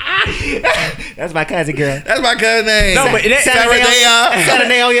 That's my cousin girl. That's my cousin name. No, but Saturday.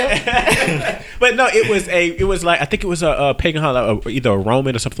 But no, it was like I think it was a pagan holiday, either a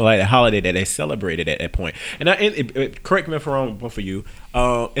Roman or something like that holiday that they celebrated at that point. And correct me if I'm wrong, both of you.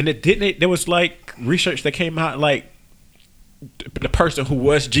 And there was like research that came out like the person who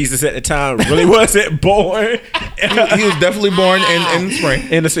was Jesus at the time really wasn't born. He was definitely born in spring.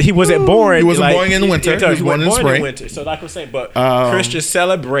 And he wasn't born. He wasn't born in the winter. He was born in spring. Winter. So like I was saying, but Christians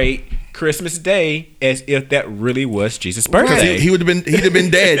celebrate Christmas Day as if that really was Jesus' birthday. He'd have been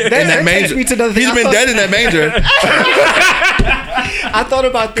dead in that manger. takes me to another thing. He'd have been dead in that manger. I thought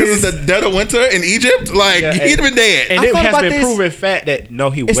about Because this. it's the dead of winter in Egypt. Like, Yeah, he'd have been dead. And I it thought has about been this. proven fact that no,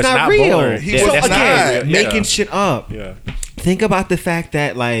 he It's was not not real. born. He So was again, not. making shit up. Yeah. Think about the fact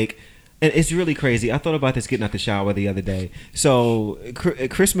that, like, And it's really crazy. I thought about this getting out the shower the other day. So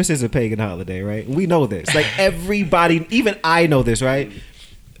Christmas is a pagan holiday, right? We know this. Like everybody, even I know this, right?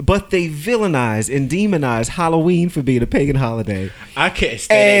 But they villainize and demonize Halloween for being a pagan holiday. I can't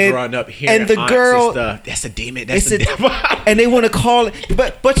stand growing up hearing and the girl, stuff. That's a demon. That's a devil. And they want to call it,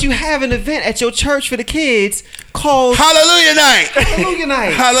 but you have an event at your church for the kids called Hallelujah Night. Hallelujah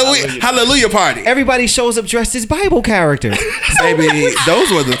Night. Hallelujah Party. Everybody shows up dressed as Bible characters. Baby, those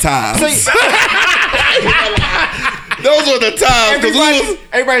were the times. Those were the times.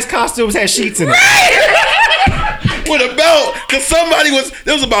 Everybody's costumes had sheets in it. With a belt, because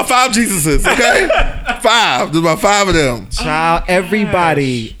there was about 5 Jesuses, okay? 5. There's about 5 of them. Child,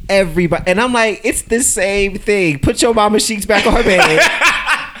 everybody. And I'm like, it's the same thing. Put your mama sheets back on her bed.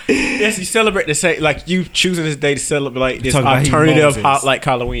 Yes, you celebrate the same, like you choosing this day to celebrate this Talking about alternative like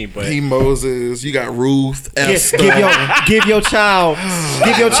Halloween, but Moses, you got Ruth, Esther. Give your child them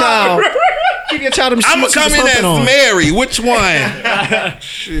sheets. I'm gonna come in as Mary. Which one?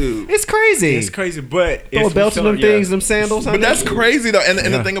 Shoot, it's crazy. It's crazy, but throw a belt in them things, them sandals. But that's crazy though. And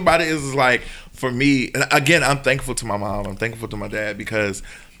the thing about it is like, for me, and again, I'm thankful to my mom. I'm thankful to my dad because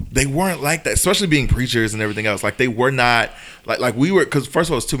they weren't like that, especially being preachers and everything else. Like they were not like we were, because first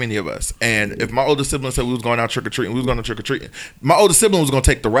of all, it's too many of us. And if my older sibling said we was going out trick or treating, we was going to trick or treating. My older sibling was going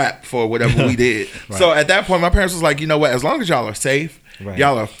to take the rap for whatever we did. Right. So at that point, my parents was like, you know what? As long as y'all are safe,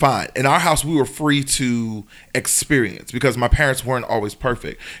 y'all are fine. In our house, we were free to experience because my parents weren't always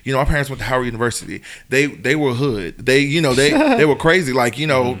perfect. You know, my parents went to Howard University. They were hood. They were crazy. Like, you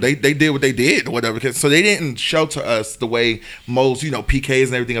know, they did what they did or whatever. So they didn't shelter us the way most, you know, PKs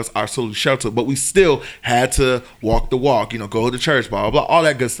and everything else are so sheltered. But we still had to walk the walk, you know, go to church, blah, blah, blah, all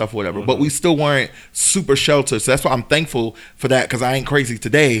that good stuff, whatever. But we still weren't super sheltered. So that's why I'm thankful for that, because I ain't crazy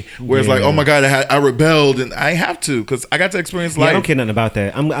today. Where it's like, oh my God, I rebelled, and I ain't have to, because I got to experience life. I don't care nothing about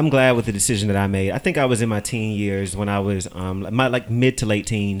that. I'm glad with the decision that I made. I think I was in my teen years when I was my like mid to late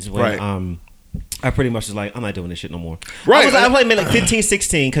teens when I pretty much was like, I'm not doing this shit no more. Right. I was like 15,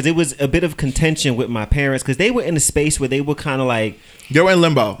 16, because it was a bit of contention with my parents, because they were in a space where they were kind of like, they were in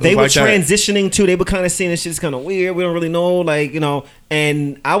limbo. They were transitioning too. They were kind of seeing this shit's kind of weird. We don't really know, like, you know.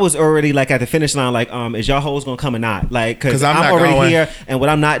 And I was already like at the finish line, like, is y'all hoes gonna come or not? Like, because I'm already here, and what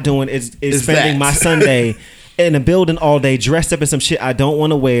I'm not doing is spending my Sunday in a building all day, dressed up in some shit I don't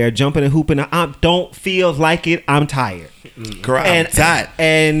want to wear, jumping and hooping. I don't feel like it. I'm tired. Correct. And, I'm tired.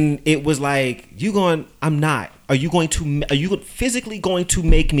 And it was like, I'm not. Are you physically going to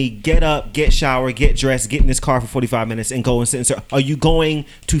make me get up, get showered, get dressed, get in this car for 45 minutes and go and sit and serve? Are you going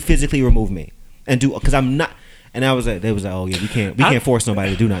to physically remove me and do? Because I'm not. And I was like, they was like, oh yeah, we can't force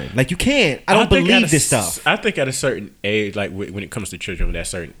nobody to do nothing. Like, you can't. I don't believe this stuff. I think at a certain age, like when it comes to children at that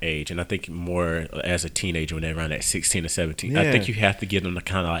certain age, and I think more as a teenager when they're around that 16 or 17, I think you have to give them the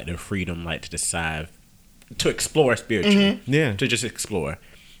kind of like the freedom, like to decide to explore spiritually, to just explore,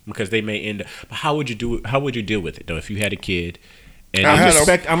 because they may end up. But how would you do it? How would you deal with it though if you had a kid? And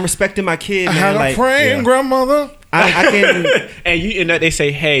I'm respecting my kid. I man. had a praying grandmother. I can. and they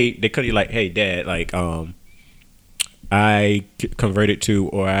say, hey, they could be like, hey, Dad, like I converted to,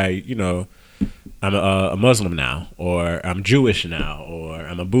 or I'm a Muslim now, or I'm Jewish now, or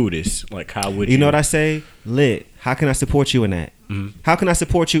I'm a Buddhist. Like, how would you? You know what I say? Lit. How can I support you in that? Mm-hmm. How can I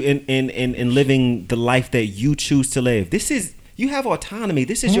support you in living the life that you choose to live? You have autonomy.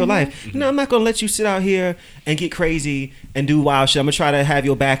 This is your life. You know, I'm not going to let you sit out here and get crazy and do wild shit. I'm going to try to have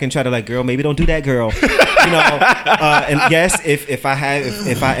your back and try to like, girl, maybe don't do that, girl. You know, and yes, if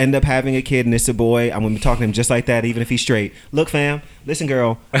I end up having a kid and it's a boy, I'm going to be talking to him just like that, even if he's straight. Look, fam, listen,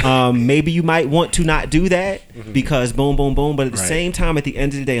 girl, maybe you might want to not do that because boom, boom, boom. But at the same time, at the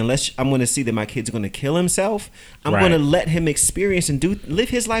end of the day, unless I'm going to see that my kid's going to kill himself, I'm going to let him experience and live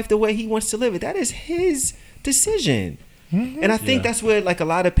his life the way he wants to live it. That is his decision. And I think that's where like a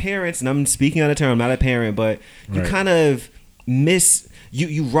lot of parents, and I'm speaking on a term, I'm not a parent, but you kind of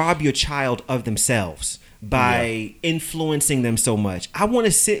you rob your child of themselves by influencing them so much. I want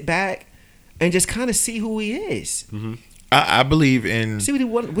to sit back and just kind of see who he is. I believe in see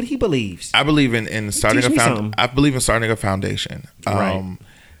what he believes. I believe in starting I believe in starting a foundation.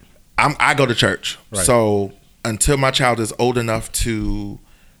 I go to church, so until my child is old enough to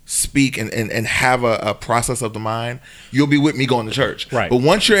speak and have a process of the mind, you'll be with me going to church. Right. But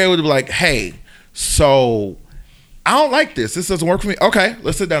once you're able to be like, hey, so I don't like this. This doesn't work for me. Okay,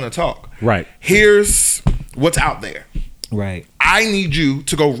 let's sit down and talk. Right. Here's what's out there. Right. I need you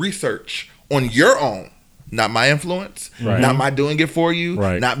to go research on your own not my influence, Right. not my doing it for you,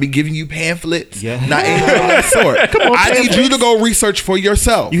 Right. not me giving you pamphlets, Yeah. not anything of that sort. I need you to go research for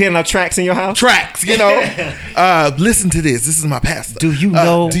yourself. You handing out tracks in your house? Tracks, listen to this. This is my pastor. Do you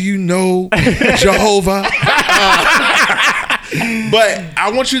know? Do you know Jehovah? But I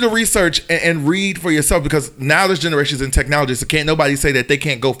want you to research and read for yourself, because now there's generations in technology, so can't nobody say that they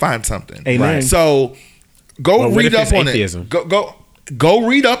can't go find something. Amen. Right. So go Well, what read if up it's on atheism? it. Go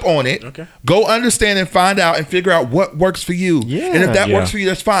read up on it. Okay. Go understand and find out and figure out what works for you. Yeah. And if that Yeah. works for you,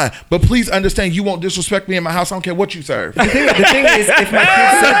 that's fine. But please understand, you won't disrespect me in my house. I don't care what you serve. The thing is, if my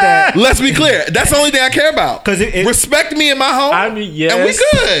kid said that, Let's be clear. That's the only thing I care about. 'Cause it- respect me in my home. I mean, yes. And we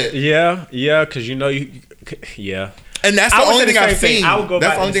good. Yeah, because yeah. And that's the I would only say thing the I've same thing. seen. I would go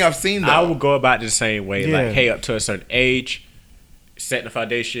That's about the only this- thing I've seen, though. I would go about it the same way. Yeah. Like, hey, up to a certain age, setting the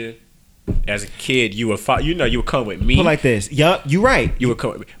foundation. As a kid, you would come with me. put like this. Yup, you right. You would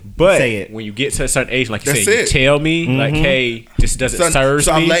come with me. But Say it. when you get to a certain age, like you That's said, you it. tell me, like, hey, this doesn't serve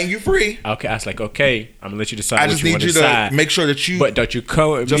so me. I'm letting you free. Okay, I was like, okay, I'm gonna let you decide I what just you need want to you to decide. make sure that you. But don't you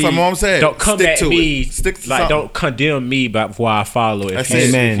come with Just me. like Mom said, Don't come stick at to me. it. Stick to like, something. don't condemn me before I follow. If That's you, it.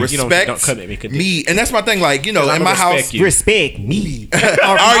 Amen. You don't Respect come at me. me, and that's my thing. Like in I'ma my house, respect you. Respect me.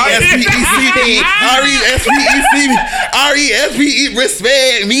 R-E-S-P-E-C-T, R-E-S-P-E-C-T, R-E-S-P-E,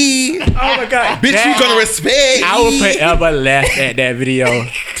 respect me. Oh my God, Bitch, you gonna respect I will me. forever laugh at that video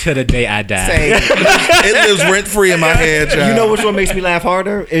till the day I die. Say, It lives rent free in my head, child. you know which one makes me laugh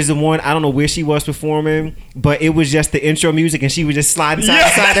harder? Is the one, I don't know where she was performing, but it was just the intro music and she was just sliding side to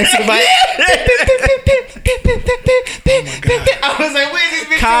side next to the mic. I was like, where's this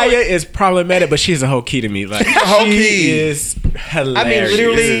bitch Kaya going? is problematic, but she's a whole key to me. Like whole she key. is hilarious. I mean,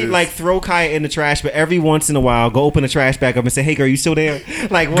 literally, Yes. like, throw Kaya in the trash, but every once in a while, go open the trash back up and say, hey, girl, you still there?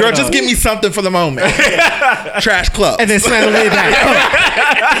 Like, Girl, what just up? give me something for the moment. Trash club. And then slam the lid back.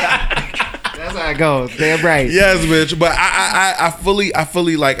 That's how it goes. Damn right. Yes, bitch. But I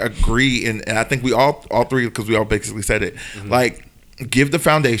fully like agree, and I think we all three, because we all basically said it. Like, give the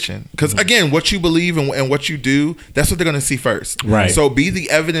foundation, because again, what you believe and what you do, that's what they're gonna see first. Right. So be the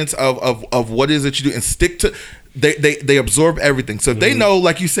evidence of what is it you do, and stick to. They absorb everything. So if they know,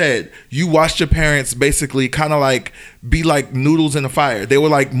 like you said, you watched your parents basically kind of like be like noodles in the fire. They were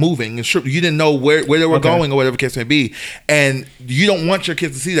like moving and you didn't know where they were going or whatever the case may be. And you don't want your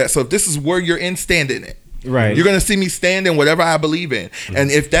kids to see that. So if this is where you're in, stand in it. Right. You're gonna see me stand in whatever I believe in.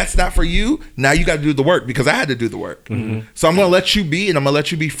 And if that's not for you, now you got to do the work, because I had to do the work. So I'm gonna let you be, and I'm gonna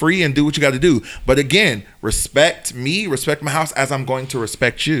let you be free and do what you got to do. But again, respect me, respect my house as I'm going to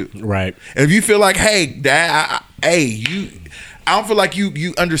respect you. Right. And if you feel like, hey, Dad, I don't feel like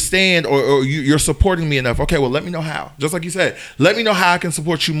you understand or you're supporting me enough. Okay, well, let me know how. Just like you said, let me know how I can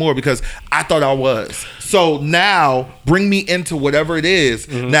support you more, because I thought I was. So now bring me into whatever it is.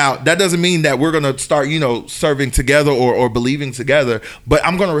 Now, that doesn't mean that we're going to start, serving together or believing together, but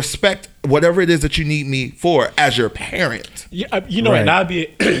I'm going to respect whatever it is that you need me for as your parent. Yeah, Right. and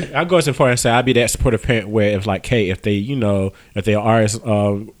I'll go so far and say I'll be that supportive parent where if like, hey, if they are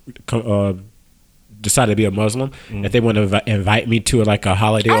decided to be a Muslim, if they want to invite me to like a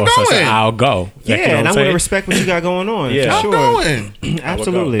holiday I'm or something, going. I'll go. Like, Yeah, you know what and I I'm want to saying? respect what you got going on. Yeah. for I'm sure. going.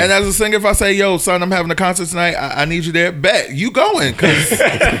 Absolutely. And as a singer, if I say, yo, son, I'm having a concert tonight, I need you there, bet you going, because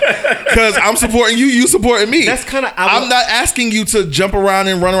I'm supporting you, you supporting me. That's kinda- I'm not asking you to jump around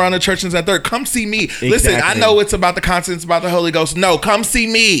and run around the church and that third. Come see me. Listen, I Exactly. know it's about the concert, it's about the Holy Ghost. No, come see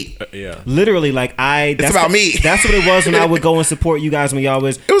me. Yeah. Literally, like that's about me. That's what it was when I would go and support you guys when y'all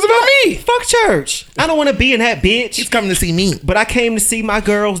was. It was about me. Fuck church. I don't want to be in that bitch. He's coming to see me But I came to see my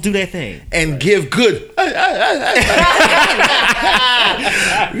girls do their thing. and give good.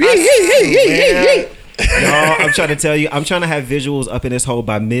 Y'all, I'm trying to tell you, I'm trying to have visuals up in this hole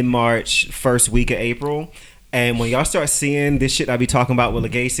by mid-March, first week of April. And when y'all start seeing this shit I be talking about with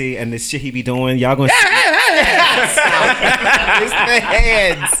Legacy and this shit he be doing, y'all gonna it's the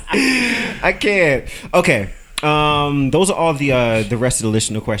hands. I can't. Okay. Those are all the rest of the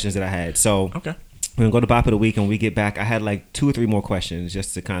listener questions that I had. So Okay. we're gonna go to Bop of the Week, and when we get back, I had like 2 or 3 more questions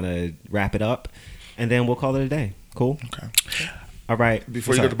just to kind of wrap it up, and then we'll call it a day. Cool. Okay. All right.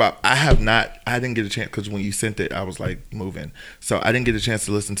 Before you go to Bob, I didn't get a chance, because when you sent it, I was like moving. So I didn't get a chance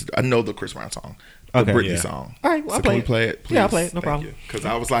to listen to, I know the Chris Brown song, the Okay. Britney Yeah. song. All right, well, I'll so play can we it. play it, please? Yeah, I'll play it. No problem. Because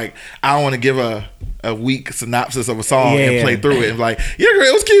I was like, I don't want to give a weak synopsis of a song Yeah, and yeah. play through it and be like, yeah, girl,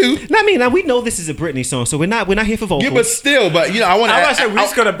 it was cute. Now, I mean, now we know this is a Britney song, so we're not here for vocals. Yeah, but still, I want to. I was about to say, we're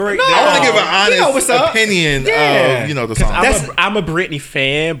just gonna break I want to give an You know honest what's up. opinion Yeah. of the song. I'm a Britney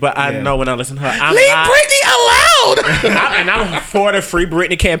fan, but I Yeah. know when I listen to her, I'm Leave not, Britney alone. I'm for the Free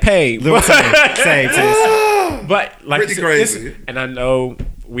Britney campaign. Same, sis. But like Britney you said, crazy. and I know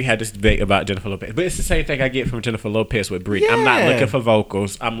we had this debate about Jennifer Lopez, but it's the same thing I get from Jennifer Lopez with Britney. I'm not Yeah. looking for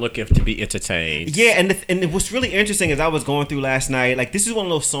vocals. I'm looking to be entertained. Yeah, and what's really interesting is I was going through last night. Like, this is one of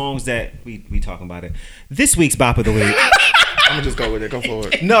those songs that we talking about it. This week's Bop of the Week. I'm gonna just go with it. Go for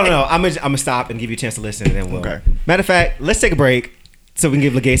it. No. I'm gonna stop and give you a chance to listen, and then we'll. Okay. Matter of fact, let's take a break so we can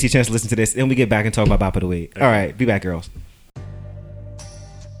give Legacy a chance to listen to this, and we get back and talk about Bop of the Week. All right, be back, girls.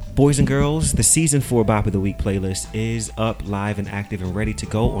 Boys and girls, the season 4 Bop of the Week playlist is up, live, and active, and ready to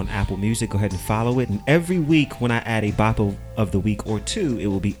go on Apple Music. Go ahead and follow it. And every week when I add a Bop of the Week or two, it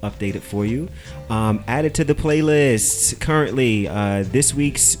will be updated for you. Added to the playlist currently, this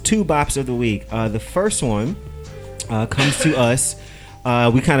week's 2 Bops of the Week. The first one comes to us.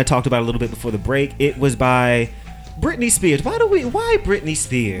 We kind of talked about it a little bit before the break. It was by Britney Spears. Why Britney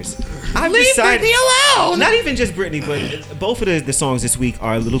Spears? Leave Britney alone. Not even just Britney, but both of the songs this week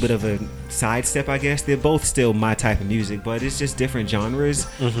are a little bit of a sidestep, I guess. They're both still my type of music, but it's just different genres.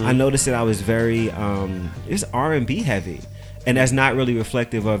 I noticed that I was very it's R&B heavy. And that's not really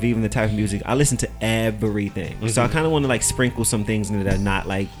reflective of even the type of music. I listen to everything. So I kind of want to like sprinkle some things in that are not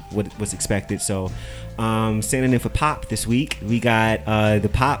like what was expected. So standing in for pop this week, we got the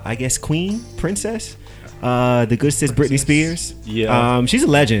pop, I guess, queen, princess. The good sis Britney Spears. Yeah. She's a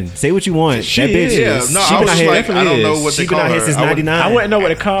legend. Say what you want. She that bitch is. Yeah, is. no, She I been was out here. like, I don't know what She they been call out here her. since I would- '99. I wouldn't know what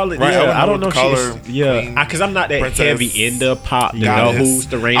to call it. Right, Yeah, I I don't know. would call She's, her yeah, queen, because I'm not that princess, heavy into pop to know Goddess. who's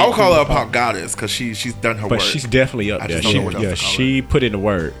the reigning. I would call queen her a of pop goddess because she's done her but work. she's definitely up I there. just don't She, know what else yeah, to call she put in the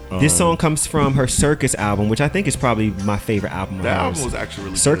work. This song comes from her Circus album, which I think is probably my favorite album of That hers. album was actually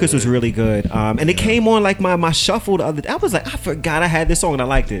really Circus good. was really good. And it came on like my shuffle the other day. I was like, I forgot I had this song and I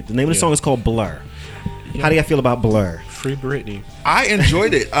liked it. The name of the song is called Blur. How do y'all feel about Blur? Free Britney. I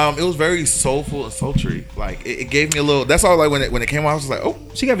enjoyed it. It was very soulful and sultry. Like it gave me a little. That's all. Like when it came out, I was like, oh,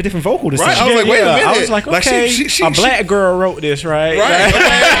 She got a different vocal to Right, sing. I was like, wait a minute. I was like, okay, she- a black girl wrote this, right? right.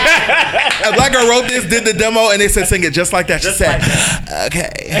 okay. A black girl wrote this, did the demo, and they said sing it just like that. She said,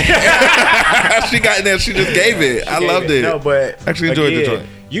 okay. She got in there. She just gave it. I loved it. No, but Actually enjoyed the joint.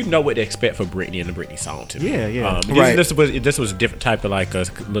 You know what to expect for Britney and the Britney song to me. Yeah. Right. This was a different type of like a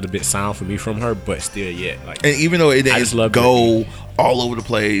little bit sound for me from her, but still yet like. And even though it I just didn't love go all over the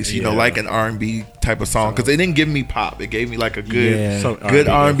place, you know, Yeah. like an R&B type of song, because it didn't give me pop. It gave me like a good, Yeah. Some good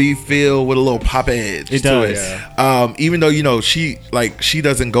R&B. R&B feel with a little pop edge. It to does. it. Even though you know she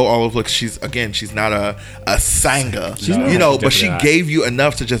doesn't go all over. Like she's not a singer, not. you know, She's but she definitely not. gave you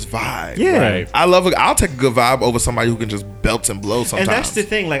enough to just vibe. Yeah. Right. I love it. I'll take a good vibe over somebody who can just belt and blow sometimes. And that's the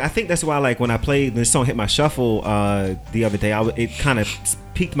thing. Like, I think that's why, like, when I played this song, hit my shuffle the other day, it kind of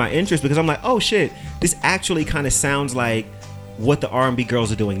piqued my interest because I'm like, oh shit, this actually kind of sounds like what the R&B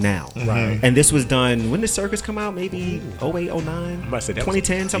girls are doing now. Right. And this was done when did Circus come out? Maybe 08, 09, I'm about to say that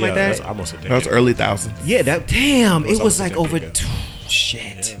 2010, something yeah, like That's that. almost a decade. That was early thousands. Yeah, damn, it was almost like a over. decade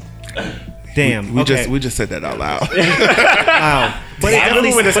Shit. Damn. We okay. just said that out loud. Wow. But I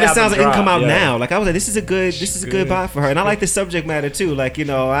remember when this it sounds album like it can come out dropped, yeah. now. Like I was like, this is a good vibe for her, and I like the subject matter too. Like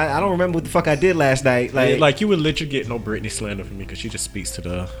I don't remember what the fuck I did last night. Like you would literally get no Britney slander from me because she just speaks to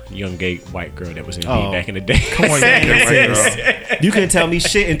the young gay white girl that was in Oh. me back in the day. Come on, you get right, girl. you couldn't tell me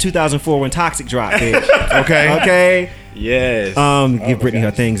shit in 2004 when Toxic dropped, bitch. Okay. Okay. Yes. Give my Britney her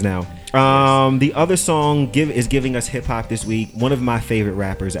gosh. things now. The other song is giving us hip hop this week. One of my favorite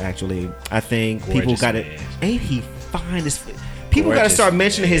rappers, actually. I think people Gorgeous got it. man. Ain't he fine as? People got to Gorgeous start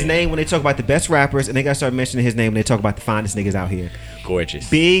mentioning his man. name when they talk about the best rappers, and they got to start mentioning his name when they talk about the finest niggas out here. Gorgeous.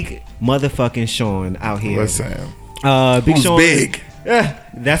 Big motherfucking Sean out here. Listen, Big who's Sean. big? Yeah,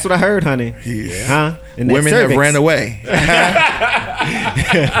 that's what I heard, honey. Yeah. Huh? And that Women have cervix. ran away.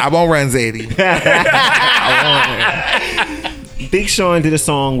 I won't run Zadie. Big Sean did a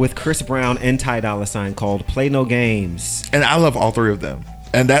song with Chris Brown and Ty Dolla $ign called "Play No Games." And I love all three of them.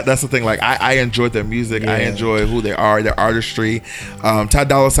 And that's the thing. Like I enjoy their music. I Yeah. enjoy who they are, their artistry. Ty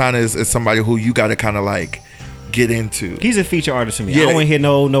Dolla $ign is somebody who you got to kind of like get into. He's a feature artist for me. Yeah. I don't want to hear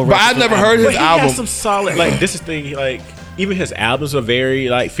no. But I've never heard But his he album. has some solid like this is the thing like even his albums are very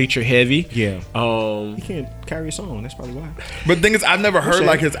like feature heavy. Yeah. Um He can't carry a song. That's probably why. But the thing is, I've never heard shame.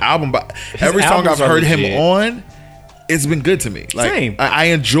 like his album. But every song albums I've are heard him legit. on, it's been good to me. Like Same. I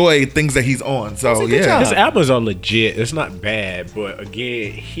enjoy things that he's on. So a good yeah. job. his albums are legit. It's not bad, but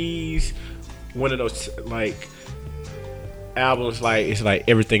again, he's one of those like albums like it's like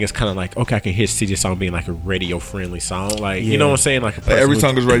everything is kind of like okay, I can hear CJ song being like a radio friendly song, like Yeah. you know what I'm saying, like a person every who's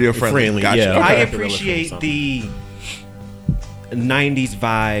song is radio friendly. Gotcha. Yeah, Okay. I okay. appreciate the 90s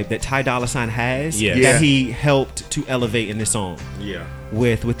vibe that Ty Dolla $ign has Yeah. Yeah. that he helped to elevate in this song Yeah.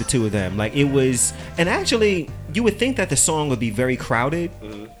 with the two of them. Like it was, and actually you would think that the song would be very crowded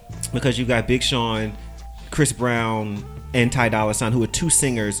because you got Big Sean, Chris Brown and Ty Dolla $ign, who are two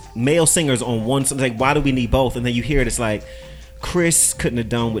singers, male singers on one song. Like, why do we need both? And then you hear it, it's like, Chris couldn't have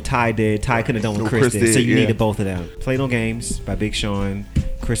done what Ty did. Ty couldn't have done what Chris did. So you needed both of them. Play No Games by Big Sean,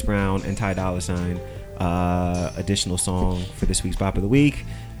 Chris Brown, and Ty Dolla $ign. Additional song for this week's Bop of the Week.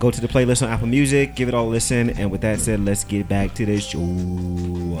 Go to the playlist on Apple Music. Give it all a listen. And with that said, let's get back to the show.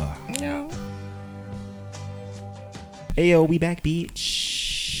 Yeah. Hey, yo, we back,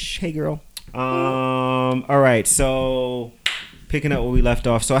 bitch. Hey, girl. All right. So, picking up where we left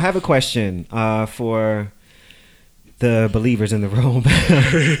off. So, I have a question for the believers in the room.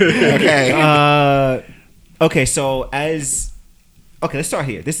 Okay. Okay, so let's start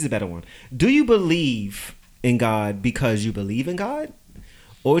here. This is a better one. Do you believe in God because you believe in God?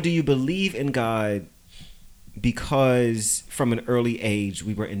 Or do you believe in God because from an early age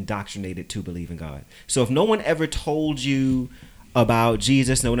we were indoctrinated to believe in God? So if no one ever told you about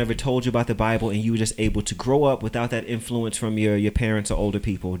Jesus, no one ever told you about the Bible, and you were just able to grow up without that influence from your parents or older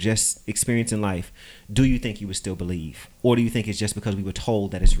people, just experiencing life, do you think you would still believe? Or do you think it's just because we were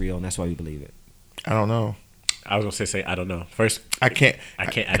told that it's real and that's why we believe it? I don't know. I was gonna say I don't know. First, I can't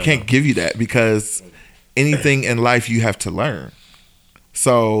know. give you that, because anything in life you have to learn.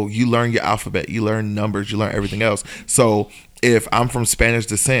 So you learn your alphabet, you learn numbers, you learn everything else. So if I'm from Spanish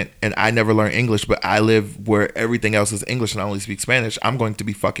descent and I never learned English, but I live where everything else is English and I only speak Spanish, I'm going to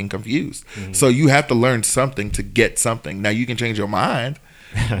be fucking confused. Mm-hmm. So you have to learn something to get something. Now you can change your mind,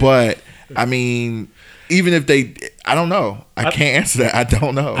 but I mean, even if I don't know. I can't answer that. I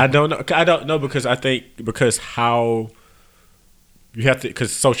don't know. I don't know because how you have to,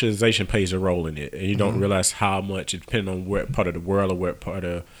 because socialization plays a role in it, and you don't realize how much, depending on what part of the world or what part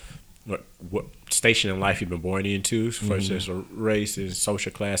of what station in life you've been born into, first as a race and social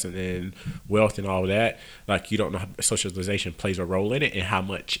class and then wealth and all that. Like, you don't know how socialization plays a role in it, and how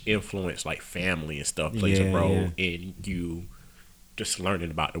much influence like family and stuff plays a role in you just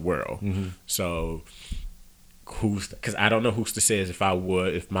learning about the world. So because I don't know who's to say if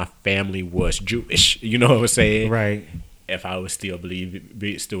my family was Jewish, you know what I'm saying? Right. If I would still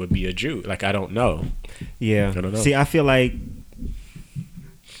still would be a Jew. Like, I don't know. Yeah. I don't know. See, I feel like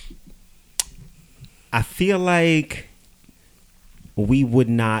we would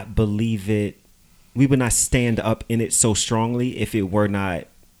not believe it. We would not stand up in it so strongly if it were not,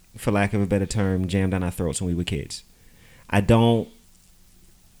 for lack of a better term, jammed down our throats when we were kids. I don't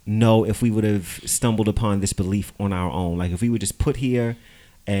know if we would have stumbled upon this belief on our own. Like, if we were just put here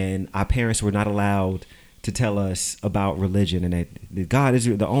and our parents were not allowed to tell us about religion and that God is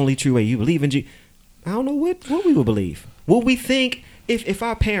the only true way, you believe in Jesus, I don't know what we would believe. What we think, if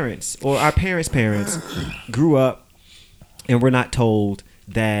our parents or our parents' parents grew up and were not told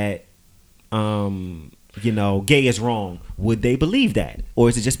that gay is wrong, would they believe that? Or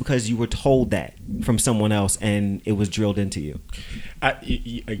is it just because you were told that from someone else and it was drilled into you? I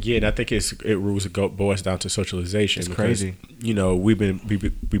think it boils down to socialization. It's because, crazy. We've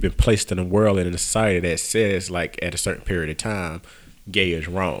been placed in a world and in a society that says, like, at a certain period of time, gay is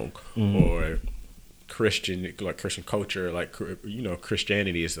wrong, or Christian culture, like,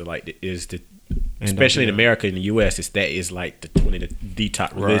 Christianity is the especially in America, in the U.S., is like one of the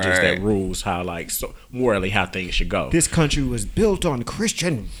top religions that rules how, like, so morally how things should go. This country was built on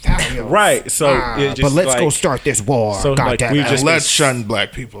Christian values, right? So, but let's go start this war. So, let's shun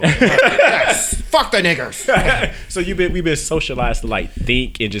black people. Yes, fuck the niggers. So we've been socialized to, like,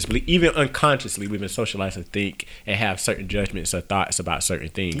 think and just believe. Even unconsciously, we've been socialized to think and have certain judgments or thoughts about certain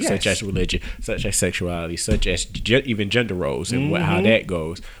things, such as religion, such as sexuality, such as even gender roles and how that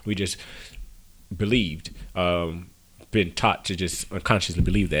goes. We just believed, been taught to just unconsciously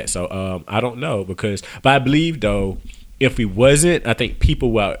believe that. So I don't know, but I believe, though, if we wasn't, I think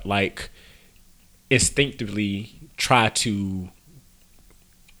people would, like, instinctively try to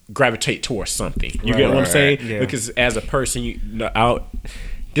gravitate towards something. You get what I'm saying? Yeah. Because as a person,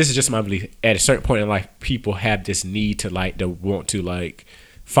 this is just my belief. At a certain point in life, people have this need to, like, to want to, like,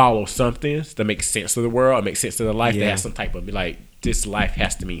 follow something that makes sense to the world, or makes sense to their life. They have some type of, like, this life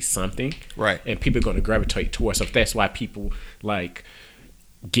has to mean something, right? And people are going to gravitate towards. So that's why people, like,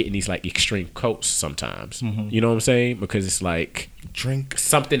 get in these, like, extreme cults sometimes. You know what I'm saying? Because it's like, drink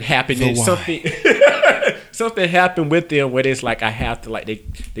something happened, something happened with them where it's like, I have to, like,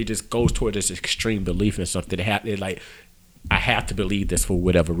 they just goes toward this extreme belief in something. They're like, I have to believe this for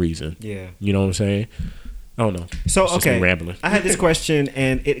whatever reason. Yeah, you know what I'm saying? I don't know. So, okay, I had this question,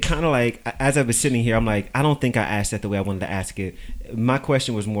 and it kind of, like, as I was sitting here, I'm like, I don't think I asked that the way I wanted to ask it. My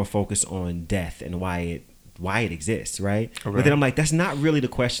question was more focused on death and why it exists, right? Okay. But then I'm like, that's not really the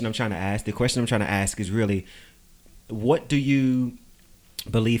question I'm trying to ask. The question I'm trying to ask is really, what do you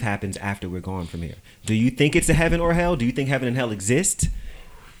believe happens after we're gone from here? Do you think it's a heaven or hell? Do you think heaven and hell exist?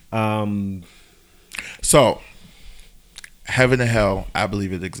 So, heaven and hell, I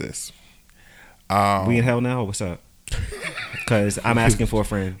believe it exists. We in hell now? What's up? Because I'm asking for a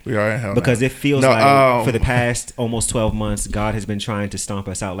friend. We are in hell because now. it feels like for the past almost 12 months, God has been trying to stomp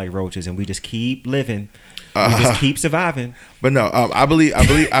us out like roaches, and we just keep living. We just keep surviving. But no, I believe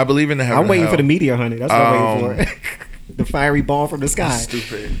in the heaven. I'm waiting and for the hell. meteor, honey. That's what I'm waiting for. The fiery ball from the sky.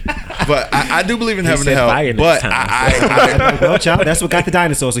 Stupid. But I do believe in heaven and said hell. fire But next I Well, child, that's what got the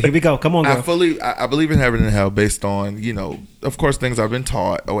dinosaurs. So here we go. Come on, girl. I believe in heaven and hell based on, of course, things I've been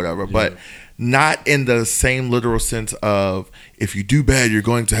taught or whatever, but not in the same literal sense of if you do bad, you're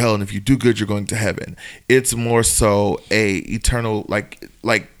going to hell, and if you do good, you're going to heaven. It's more so a eternal, like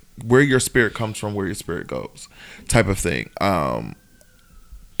where your spirit comes from, where your spirit goes type of thing.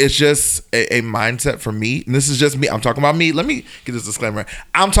 It's just a mindset for me. And this is just me. I'm talking about me. Let me get this disclaimer.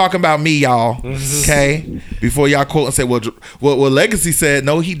 I'm talking about me, y'all. Okay? Before y'all quote and say, well, Legacy said,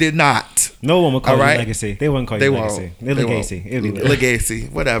 no, he did not. No one will call All you right? Legacy. They wouldn't call you Legacy. They're Legacy. It'll be Legacy.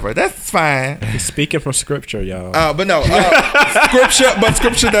 Whatever. That's fine. Speaking from scripture, y'all. But no,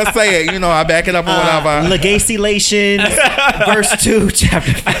 scripture does say it. I back it up or whatever. Legacylation, verse 2,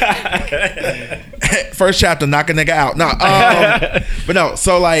 chapter 5. First chapter, knock a nigga out. No, but no.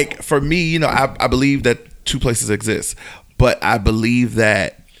 So like for me, I believe that two places exist, but I believe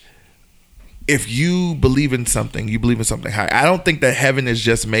that if you believe in something, you believe in something higher. I don't think that heaven is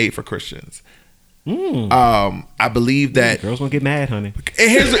just made for Christians. I believe that girls gonna get mad, honey.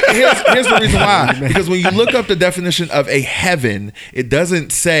 And here's the reason why. Because when you look up the definition of a heaven, it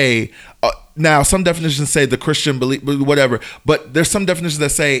doesn't say. Now, some definitions say the Christian belief, whatever, but there's some definitions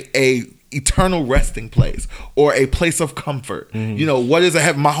that say a eternal resting place or a place of comfort. What is a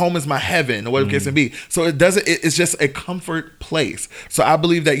heaven? My home is my heaven, or whatever the case may be. So it doesn't. It's just a comfort place. So I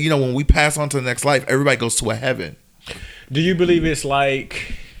believe that when we pass on to the next life, everybody goes to a heaven. Do you believe it's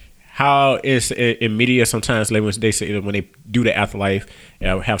like how it's in media sometimes when they say when they do the afterlife,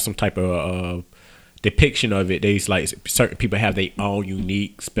 have some type of depiction of it? There's like certain people have their own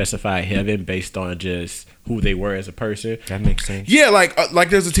unique specified heaven based on just who they were as a person. That makes sense. Yeah, like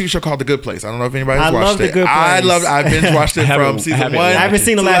there's a TV show called The Good Place. I don't know if anybody's I watched love it. The Good Place. I binge watched it from season 1. I haven't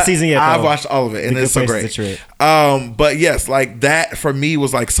seen the last season yet, I've though. watched all of it, and The it's Good so Place is a great. trip. But yes, like that for me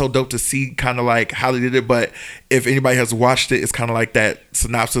was like so dope to see kind of like how they did it. But if anybody has watched it, it's kind of like that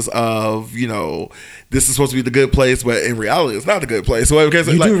synopsis of this is supposed to be the good place, but in reality, it's not the good place. So because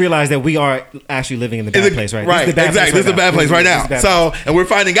You do realize that we are actually living in the bad place, right? Right, exactly. This is the bad place right now. So, and we're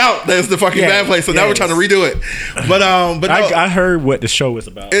finding out that it's the fucking bad place. So now we're trying to redo it. But no, I heard what the show was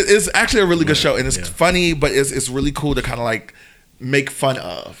about. it's actually a really good show, and it's funny, but it's really cool to kind of like make fun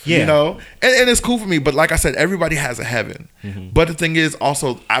of, and it's cool for me. But like I said, everybody has a heaven. But the thing is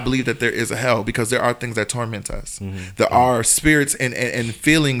also, I believe that there is a hell because there are things that torment us. There are spirits and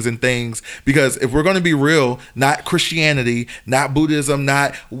feelings and things, because if we're going to be real, not Christianity, not Buddhism,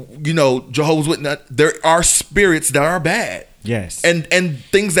 not Jehovah's Witness, there are spirits that are bad. Yes. And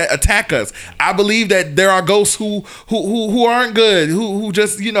things that attack us. I believe that there are ghosts who aren't good, who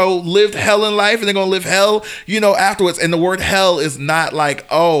just, lived hell in life, and they're going to live hell, afterwards. And the word hell is not like,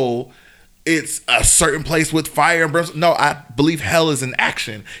 it's a certain place with fire and brimstone. No, I believe hell is an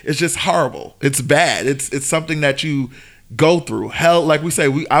action. It's just horrible. It's bad. It's something that you go through. Hell, like we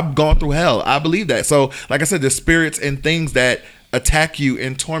say, I've gone through hell. I believe that. So, like I said, there's spirits and things that attack you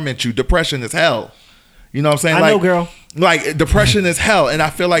and torment you. Depression is hell. You know what I'm saying? I know, girl. Like depression is hell, and I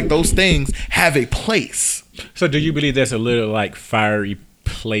feel like those things have a place. So do you believe there's a little like fiery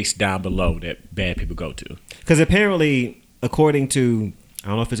place down below that bad people go to? Because apparently, according to, I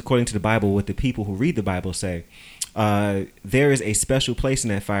don't know if it's according to the Bible, what the people who read the Bible say, there is a special place in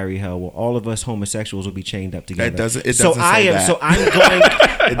that fiery hell where all of us homosexuals will be chained up together. It doesn't say that. So I'm going.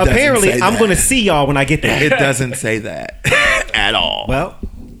 Apparently, I'm going to see y'all when I get there. It doesn't say that at all. Well,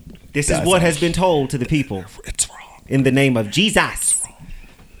 this is what has been told to the people. It's wrong. In the name of Jesus.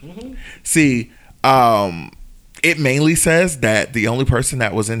 See, it mainly says that the only person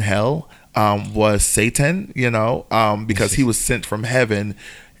that was in hell was Satan, because he was sent from heaven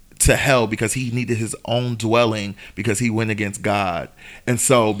to hell because he needed his own dwelling because he went against God. And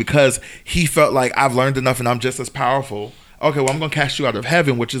so because he felt like I've learned enough and I'm just as powerful, okay, well, I'm going to cast you out of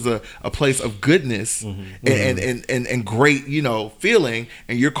heaven, which is a place of goodness and great, feeling,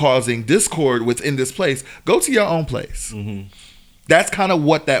 and you're causing discord within this place. Go to your own place. That's kind of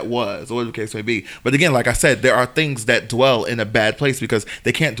what that was, or whatever the case may be. But again, like I said, there are things that dwell in a bad place because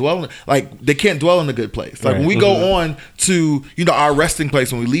they can't dwell in a good place. Like when we go on to, our resting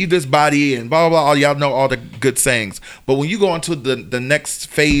place, when we leave this body and blah, blah, blah, y'all know all the good sayings. But when you go on to the next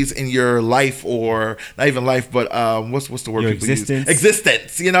phase in your life, or not even life, but what's the word Your people existence. use?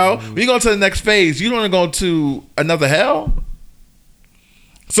 Existence, when you go to the next phase, you don't want to go to another hell.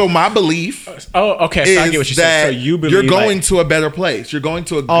 So my belief Oh, okay. So I get what is you said. that So you believe you're going to a better place. You're going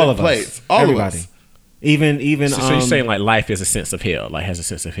to a All good of place. us. All Everybody. of us. Even So you're saying like life is a sense of hell, like has a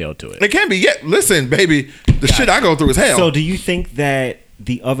sense of hell to it. It can be. Yeah, listen, baby, the shit I go through is hell. So do you think that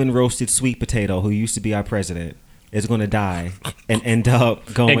the oven roasted sweet potato who used to be our president is going to die and end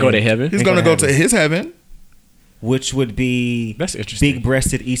up going And go to heaven? He's going to go to his heaven. Which would be That's interesting.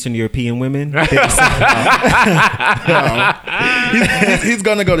 big-breasted Eastern European women. He's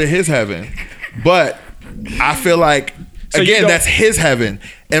going to go to his heaven. But I feel like, So again, that's his heaven.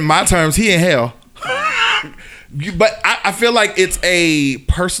 In my terms, he in hell. But I feel like it's a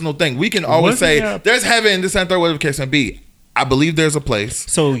personal thing. We can always say, there's heaven, this and third, whatever the case may be. I believe there's a place.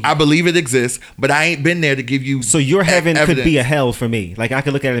 So I believe it exists, but I ain't been there to give you. So your heaven could evidence. be a hell for me. Like I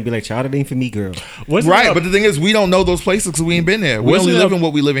could look at it and be like, "Child, it ain't for me, girl." Right, but the thing is, we don't know those places because we ain't been there. We only live in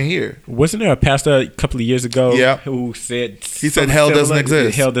what we live in here. Wasn't there a pastor a couple of years ago who said he said hell doesn't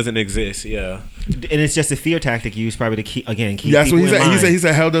exist. Hell doesn't exist. Yeah, and it's just a fear tactic used probably to keep That's people what he in said. line. He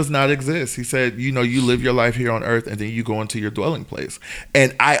said hell does not exist. He said, you live your life here on earth and then you go into your dwelling place.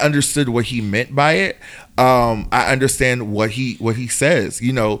 And I understood what he meant by it. I understand what he says.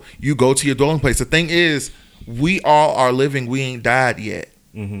 You go to your dwelling place. The thing is, we all are living. We ain't died yet.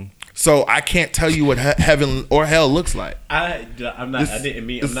 Mm-hmm. So I can't tell you what heaven or hell looks like. I'm not. I didn't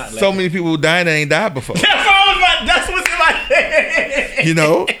mean. I'm not. So many people who died that ain't died before. That's what's in my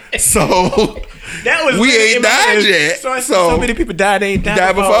head. So that was we ain't died yet. So many people died. They ain't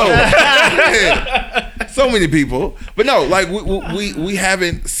died before. So many people, but no, like we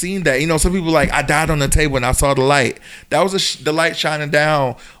haven't seen that. Some people like, I died on the table and I saw the light. That was the light shining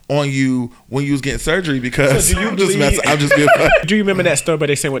down on you when you was getting surgery. Because So do you I'm just believe- I'm just being Do you remember that story? But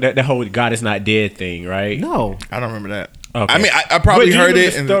they say that whole God is not dead thing, right? No. I don't remember that. Okay. I mean, I probably But do you heard remember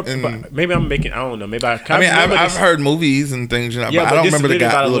it. the story- And but maybe I'm making. I don't know. Maybe I've heard movies and things. Yeah, but but I don't this remember the is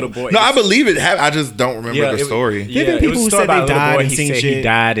really guy. about a little boy. No, I believe it. I just don't remember the story. Yeah, There been people it was who a story said they about a little died boy. and He seen said shit. he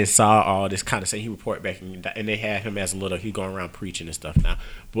died and saw all this kind of thing. He reported back and they had him as a little. He going around preaching and stuff now.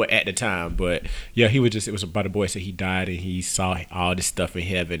 But at the time, yeah, he was just. It was about a boy said he died and he saw all this stuff in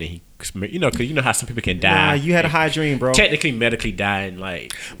heaven and he, because how some people can die. Nah, you had a high dream, bro. Technically, medically die and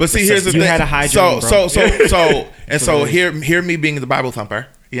like. But see, here's the You thing. had a high dream, bro. So hear me being the Bible thumper.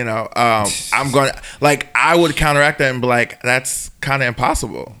 I'm going to, like, I would counteract that and be like, that's kind of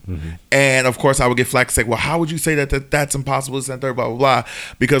impossible. Mm-hmm. And of course I would get flack, say, well, how would you say that's impossible? This and third, blah, blah, blah.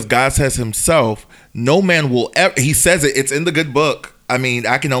 Because God says himself, no man will ever, he says it's in the good book. I mean,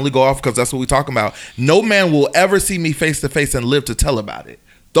 I can only go off because that's what we're talking about. No man will ever see me face to face and live to tell about it.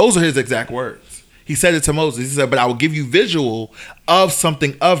 Those are his exact words. He said it to Moses. He said, but I will give you visual of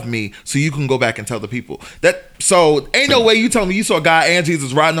something of me so you can go back and tell the people. So ain't no way you tell me you saw God and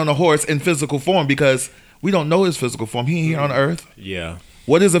Jesus riding on a horse in physical form, because we don't know his physical form. He ain't here on earth. Yeah.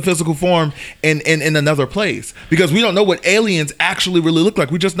 What is a physical form in another place? Because we don't know what aliens actually really look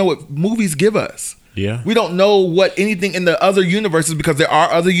like. We just know what movies give us. Yeah. We don't know what anything in the other universes, because there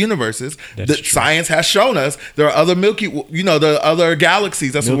are other universes that science has shown us. There are other the other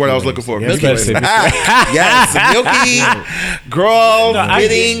galaxies. That's the word I was looking for. Yeah, Milky Ways. Yes, Milky. Girl,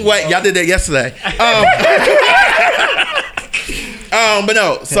 getting wet. Y'all did that yesterday. But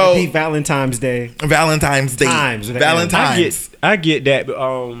no. So Happy Valentine's Day. Valentine's Day. Valentine's. I get that. But,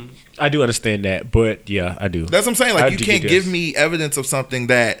 I do understand that. But yeah, I do. That's what I'm saying. Like, I you do can't get give this. me evidence of something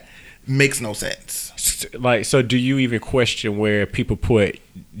that makes no sense. Like, so do you even question where people put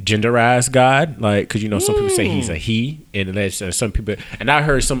genderize God? Like, because some people say he's a he, and there's some people, and I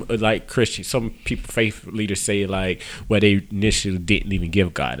heard some like Christians, some people, faith leaders say like, well, they initially didn't even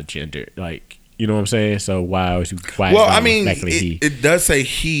give God a gender, like. You know what I'm saying? So why is he? It does say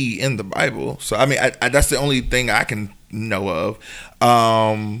he in the Bible. So I mean, I that's the only thing I can know of,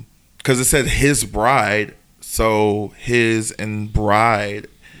 because it said his bride. So his and bride.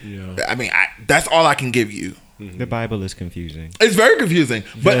 Yeah. I mean, that's all I can give you. The Bible is confusing. It's very confusing.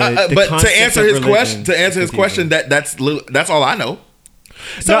 But to answer his question, that's all I know.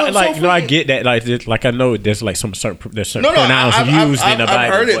 I get that. Like I know there's like some certain pronouns used in the Bible.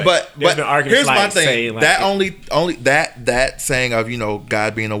 I've heard it, but here's my thing. Saying, like, that only that saying of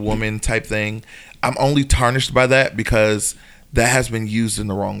God being a woman type thing, I'm only tarnished by that because that has been used in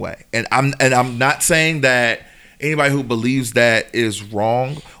the wrong way. And I'm not saying that Anybody who believes that is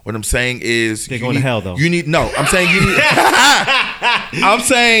wrong. What I'm saying is They're going to hell, though. I'm saying you need I'm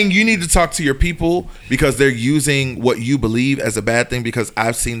saying you need to talk to your people because they're using what you believe as a bad thing, because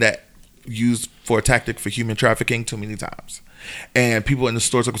I've seen that used for a tactic for human trafficking too many times. And people in the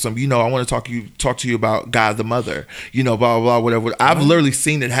stores look at some, I want to talk to you about God the Mother, blah, blah, blah, whatever. I've literally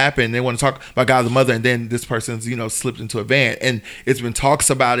seen it happen. They want to talk about God the Mother, and then this person's, slipped into a van. And it's been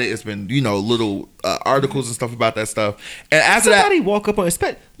talks about it. It's been, little articles and stuff about that stuff. And after Somebody woke up on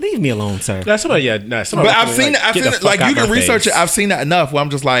leave me alone, sir. That's somebody, somebody. But I've seen it. Like, you can research it. I've seen that enough where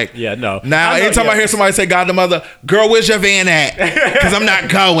I'm just like, yeah, no. Now, anytime I hear somebody say God the Mother, girl, where's your van at? Because I'm not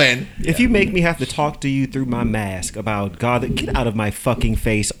going. If you make me have to talk to you through my mask about God, get out of my fucking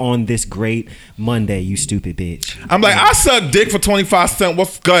face on this great Monday, you stupid bitch. I'm like, I suck dick for 25 cents.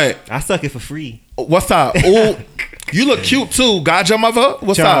 What's good? I suck it for free. What's up? Ooh, you look cute too. God your mother?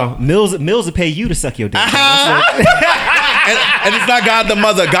 What's up? Mills will pay you to suck your dick. And it's not God the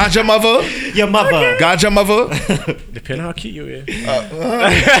Mother. God your mother? Your mother. God your mother? Depending on how cute you is.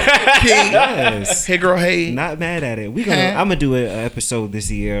 Yes. Hey girl, hey. Not mad at it. I'm gonna do an episode this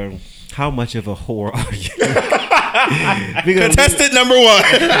year. How much of a whore are you? Contestant number 1.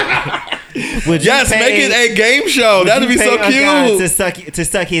 Yes, make it a game show. That'd be so cute. To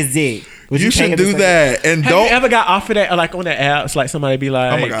suck his dick. You should do that. And Have don't you ever got offered that, like on the apps, like somebody be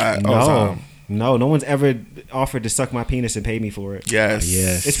like, oh my God. No one's ever offered to suck my penis and pay me for it. Yes.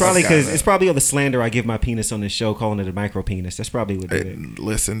 It's probably it's probably all the slander I give my penis on this show, calling it a micro penis. That's probably what did it.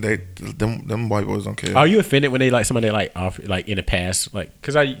 Listen, them white boys don't care. Are you offended when they like somebody like offer like in the past, like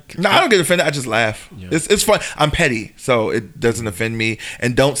because I don't get offended. I just laugh. Yeah. It's fun. I'm petty, so it doesn't offend me.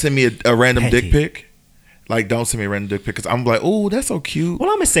 And don't send me a random dick pic. Like, don't send me a random dick pic because I'm like, oh, that's so cute. Well,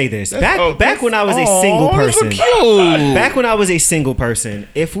 I'm gonna say this. Back when I was a single person, back when I was a single person,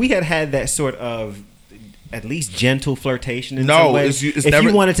 if we had that sort of at least gentle flirtation in some way, if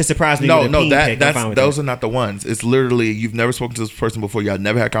you wanted to surprise me with a peen pic, I'm fine with those that. are not the ones. It's literally you've never spoken to this person before, y'all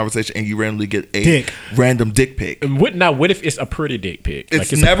never had a conversation, and you randomly get a random dick pic. What if it's a pretty dick pic?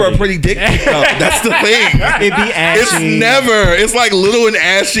 It's like, never a pretty dick pic. Though. That's the thing. It'd be ashy. It's never. It's like little and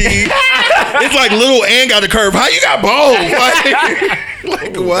ashy. It's like little and got a curve. How you got both?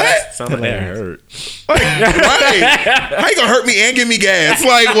 Like what? Something that hurt. Like, right? How you gonna hurt me and give me gas?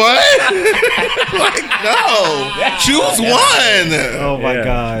 Like what? Like no. Choose one. Oh my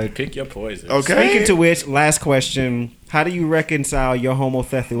God. Pick your poison. Okay. Speaking to which, last question: how do you reconcile your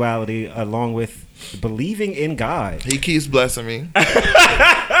homosexuality along with believing in God? He keeps blessing me, And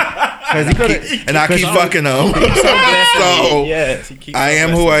I keep fucking him. So Yes, he keeps I am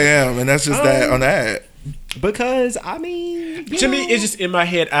who I am, and that's just that on that. Because I mean, to me, it's just in my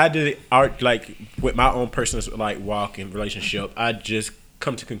head. I did art like with my own personal like walk and relationship. I just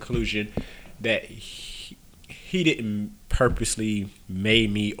come to conclusion that he didn't purposely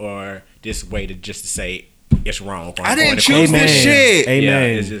made me or this way to say it's wrong. I didn't choose this shit.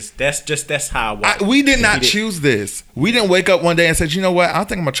 Amen. Yeah, it's just that's how I walk. We did not choose this. We didn't wake up one day and say, you know what? I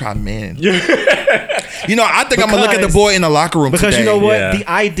think I'm gonna try men. I think I'm gonna look at the boy in the locker room because today. you know what? Yeah. The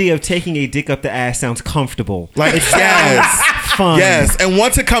idea of taking a dick up the ass sounds comfortable. Like yes. Fun. Yes, and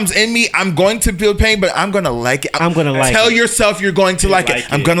once it comes in me, I'm going to feel pain, but I'm gonna like it. I'm gonna like Tell it. yourself you're going to like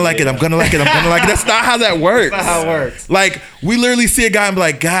it. I'm gonna like it. I'm gonna like it. I'm gonna like it. That's not how that works. That's not how it works. Like we literally see a guy and be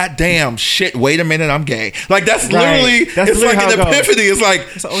like, God damn, shit. Wait a minute, I'm gay. Like that's literally. That's it's literally like how an it goes. epiphany. It's like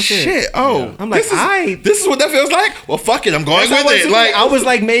oh, shit. shit. Oh, Yeah. I'm like, this is what that feels like. Well, fuck it. I'm going with it. Like I was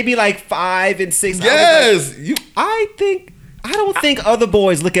like maybe like 5 and 6. yes, I don't think other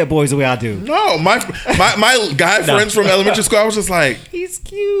boys look at boys the way I do. No, my guy friends from elementary school. I was just like, He's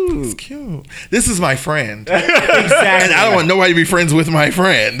cute. cute. This is my friend. Exactly. And I don't want nobody to be friends with my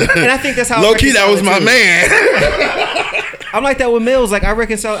friend. And I think that's how low key that was my man. I'm like that with Mills. Like I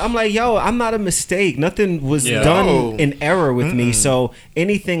reconcile. I'm like, yo, I'm not a mistake. Nothing was done in error with me. So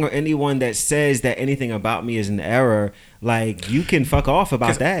anything or anyone that says that anything about me is an error, like you can fuck off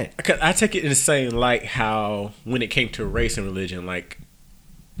about that. Because I take it in the same light how when it came to race and religion, like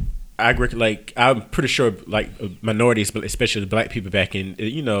I agree. Like I'm pretty sure, like minorities, but especially black people back in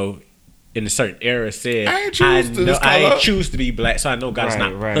in a certain era said, I ain't choose to be black, so I know God is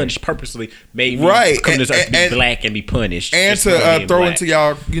not punished purposely made me come to this earth to be black and be punished. And to throw into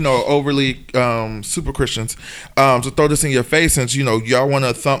y'all, overly super Christians, to throw this in your face, since y'all want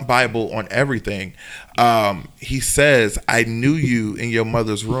to thump Bible on everything. He says, I knew you in your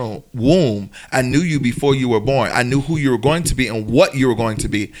mother's womb. I knew you before you were born. I knew who you were going to be and what you were going to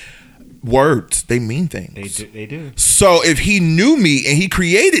be. Words, they mean things. They do. So if he knew me and he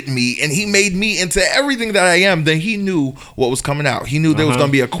created me and he made me into everything that I am, then he knew what was coming out. He knew there was going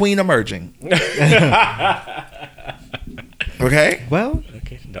to be a queen emerging. Okay. Well,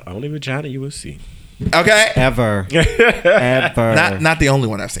 Okay, the only vagina you will see. Okay. ever. Not the only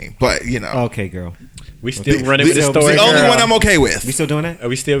one I've seen, but you know. Okay, girl. We still running with the story. The only girl. one I'm okay with. We still doing that? Are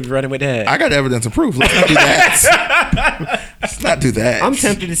we still running with that? I got evidence and proof. Let's not do that. Let's not do that. I'm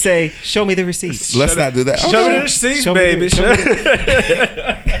tempted to say, show me the receipts. Let's not do that. Show me the receipts, Show me baby. the- show me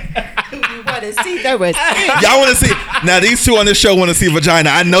You want to see the receipts? Y'all want to see? Now these two on this show want to see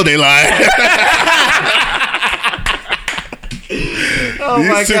vagina. I know they lying.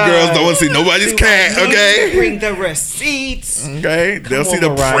 These two girls don't want to see nobody's cat. Okay. Bring the receipts. Okay. They'll see on, the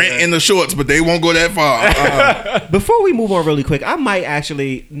Mariah. print in the shorts, but they won't go that far. Before we move on really quick, I might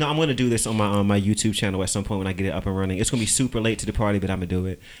actually I'm going to do this on my YouTube channel at some point when I get it up and running. It's going to be super late to the party, but I'm going to do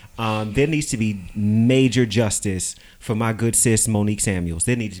it. There needs to be major justice for my good sis Monique Samuels.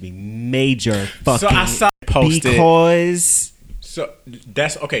 There needs to be major fucking So I saw it posted. because So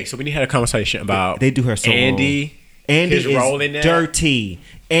that's okay. So we need to have a conversation about they do her so Andy. wrong. Andy his role in is that. dirty.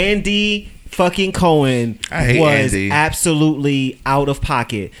 Andy fucking Cohen I hate was Andy. absolutely out of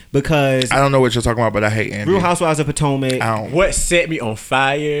pocket because I don't know what you're talking about, but I hate Andy. Real Housewives of Potomac. I don't. What set me on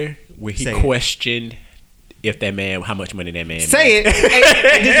fire when he Say it. questioned if that man, how much money that man Say made. it.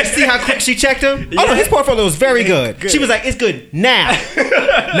 And did you see how quick she checked him? Oh no, his portfolio was very good. Good. She was like, "It's good now."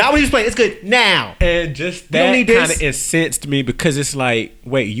 Not when he was playing. It's good now. And just You don't that need kind this. of incensed me because it's like,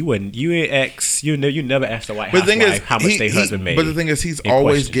 wait, you ain't ex, you never asked the White But the thing Housewife is, how much their husband made. But the thing is, he's and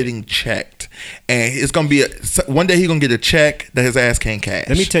always questioned getting checked, and it's gonna be one day he's gonna get a check that his ass can't cash.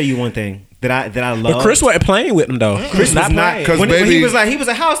 Let me tell you one thing that I love. But Chris wasn't playing with him though. Chris was not playing. because when he baby- was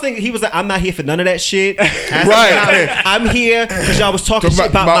a house thing. He was like, "I'm not here for none of that shit." Right. I'm here because y'all was talking Talk shit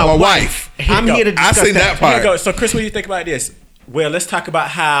about about my my wife. Here I'm you go. here to I discuss seen that Here part. you go. So Chris, what do you think about this? Well, let's talk about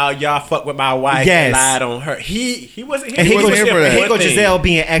how y'all fucked with my wife Yes. and lied on her. He wasn't here. And He here wasn't goes here for that. here goes One thing. Giselle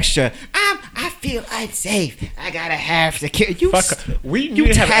being extra. I feel unsafe. I gotta have security. You, Fuck. We you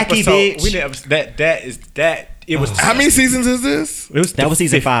need to have an tacky episode. bitch. We need to have, that is that. It was How many seasons is this? It was That was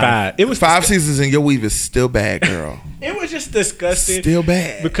season 5. It was 5 seasons, and your weave is still bad, girl. It was just disgusting. Still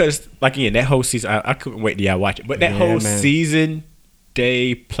bad. Because like again, that whole season, I couldn't wait till y'all watch it. But that Yeah, whole man. season,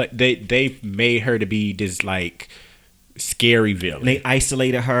 they made her to be this like scary villain. They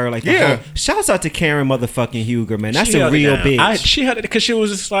isolated her like the Yeah. whole, shouts out to Karen motherfucking Huger, man. That's She a held it real down. bitch. She had it because she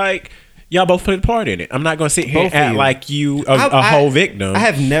was just like, y'all both played a part in it. I'm not gonna sit here Both and of act you. like you a whole victim. I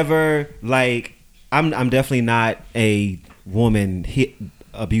have never like I'm definitely not a woman hit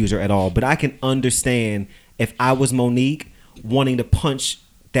abuser at all, but I can understand if I was Monique wanting to punch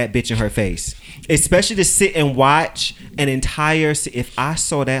that bitch in her face, especially to sit and watch an entire. If I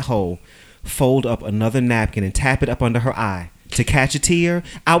saw that hoe fold up another napkin and tap it up under her eye to catch a tear,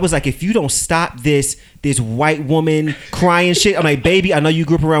 I was like, if you don't stop this white woman crying shit, I'm like, baby, I know you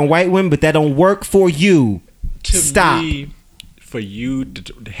grew up around white women, but that don't work for you. To Stop. me, for you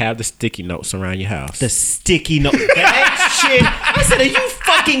to have the sticky notes around your house. The sticky note. That shit. I said, are you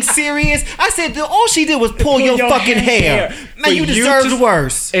fucking serious? I said, all she did was pull your fucking hair. Man, For you you deserve to-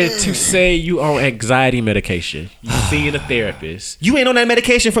 worse. And to say you on anxiety medication, you seeing a therapist, You ain't on that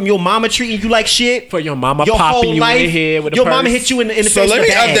medication from your mama treating you like shit. for your mama Your popping whole you life, in the head with a your purse. mama hit you in the So face let with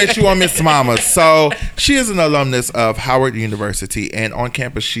me a bag. update you on Miss Mama. So she is an alumnus of Howard University, and on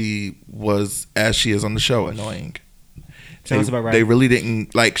campus she was, as she is on the show, annoying. Sounds about right. They really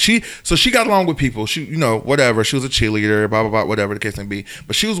didn't like so she got along with people. She, whatever. She was a cheerleader, blah blah blah, whatever the case may be.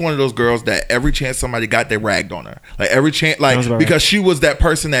 But she was one of those girls that every chance somebody got, they ragged on her. Like every chance, Sounds about because right. she was that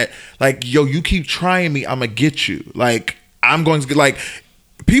person that like, yo, you keep trying me, I'm gonna get you. Like I'm going to get like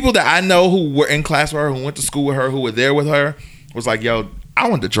people that I know who were in class with her, who went to school with her, who were there with her, was like, yo, I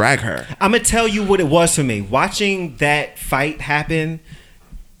wanted to drag her. I'm gonna tell you what it was for me. Watching that fight happen,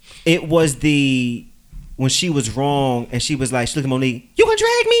 it was when she was wrong and she was like, she looked at Monique, you gonna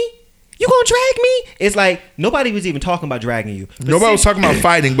drag me? You gonna drag me? It's like nobody was even talking about dragging you. But Nobody was since- talking about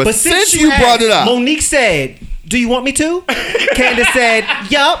fighting, but since you had- brought it up, Monique said, do you want me to? Candace said,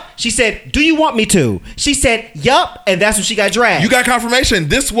 yup. She said, do you want me to? She said, yup. And that's when she got dragged. you got confirmation.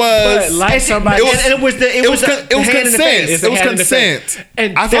 This was But like And she- somebody- and it was the it was the hand in the face. consent. It was hand in the face. consent.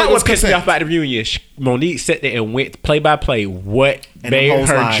 And I thought that it was was pissed me consent. off about the reunion. Monique sat there and went play by play what And made them hoes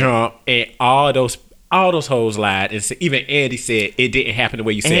her lied. jump, and all those hoes lied, and even Andy said it didn't happen the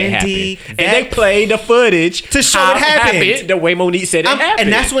way you said Andy, it happened. that- And they played the footage To show how it happened. the way Monique said it happened.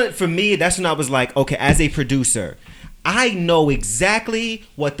 And that's when, for me, that's when I was like, okay, as a producer, I know exactly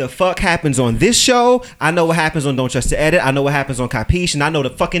what the fuck happens on this show. I know what happens on Don't Trust the Edit. I know what happens on Capiche. And I know the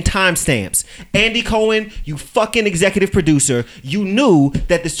fucking timestamps. Andy Cohen, you fucking executive producer, you knew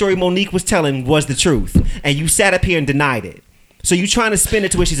that the story Monique was telling was the truth. And you sat up here and denied it. So you trying to spin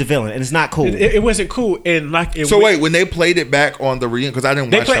it to where she's a villain, and it's not cool. It wasn't cool, and like So wait, when they played it back on the reunion, because I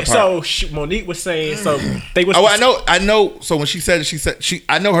didn't watch that part. Monique was saying, so they was. Oh, I know. So when she said it,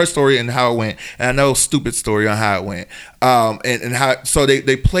 I know her story and how it went, and I know stupid story on how it went. And how so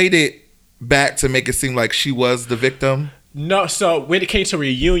they played it back to make it seem like she was the victim. No, so when it came to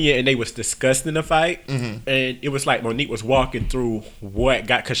reunion and they was discussing the fight, and it was like Monique was walking through what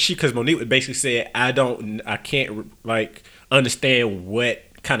got because Monique would basically said, I can't like understand what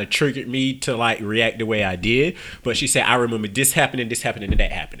kind of triggered me to like react the way I did, but she said I remember this happening, and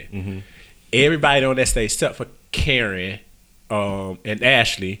that happening. Everybody on that stage except for Karen and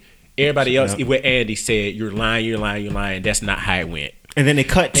Ashley, everybody else with Andy said you're lying. That's not how it went. And then they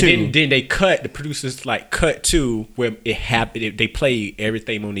cut to. And then they cut. The producers cut to where it happened. They played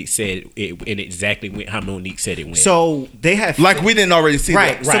everything Monique said, and exactly went how Monique said it went. So they have like we didn't already see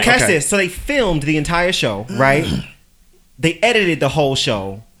right. that. So catch this. So they filmed the entire show, right? They edited the whole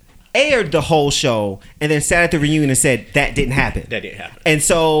show, aired the whole show, and then sat at the reunion and said that didn't happen. That didn't happen. And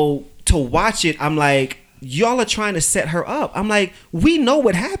so to watch it, I'm like, y'all are trying to set her up. I'm like, we know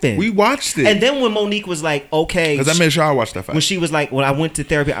what happened. We watched it. And then when Monique was like, okay. Because I made sure I watched that fight. When she was like, when I went to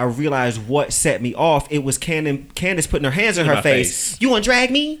therapy, I realized what set me off. It was Candace putting her hands in her face. You gonna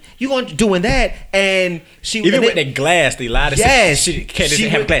drag me? You gonna doing that? And she even with the glass, they lied to say Candace didn't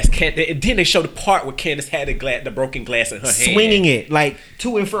have glass. And then they showed the part where Candace had the broken glass in her hand. Swinging it like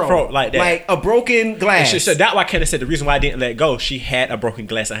to and fro. Like that. Like a broken glass. And so that's why Candace said the reason why I didn't let go, she had a broken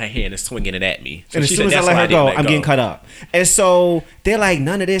glass in her hand and swinging it at me. So and as soon as I let her go, I'm getting cut up. And so they're like,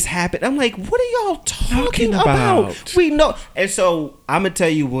 none of this happened. I'm like, what are y'all talking about? We know. And so I'm gonna tell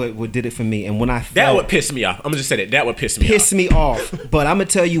you what did it for me. And when I felt, that would piss me off. I'm gonna just say that would piss me off. But I'm gonna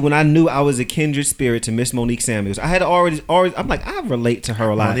tell you, when I knew I was a kindred spirit to Miss Monique Samuels, I had already. I'm like, I relate to her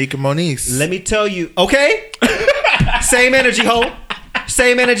a lot. Monique and Monique. Let me tell you, okay? Same energy, ho.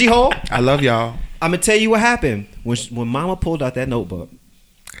 Same energy, ho. I love y'all. I'm gonna tell you what happened when Mama pulled out that notebook,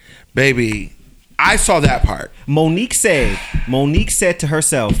 baby. I saw that part. Monique said to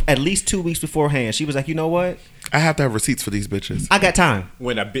herself at least 2 weeks beforehand, she was like, you know what? I have to have receipts for these bitches. I got time.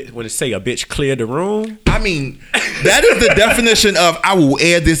 When it say a bitch cleared the room. I mean, that is the definition of I will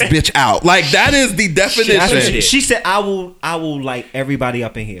air this bitch out. Like that is the definition. She said I will light everybody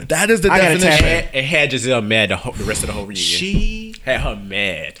up in here. That is the definition. It had Giselle mad the rest of the whole reunion. She had her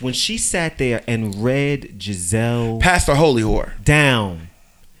mad when she sat there and read Giselle Pastor Holy Whore down.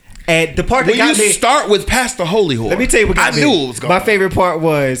 And the part that got me, start with Pastor Holy Whore. Let me tell you what got me. I knew it was going. My favorite part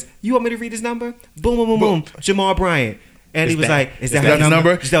was, you want me to read his number? Boom, boom, boom, boom. Jamal Bryant. And he was like, is that her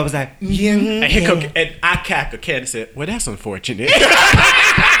number? Giselle was like, yeah. And I cackled. Candace said, well, that's unfortunate.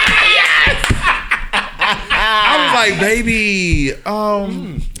 I was like, baby,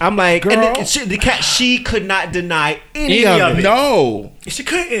 I'm like, girl. And she could not deny any of it. No. She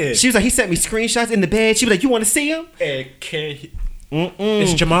couldn't. She was like, he sent me screenshots in the bed. She was like, you want to see him? And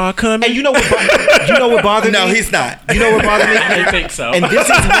is Jamal coming? And you know what bothered me? No, he's not. You know what bothered me? I didn't think so. And this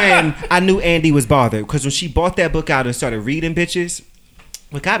is when I knew Andy was bothered, because when she bought that book out and started reading bitches,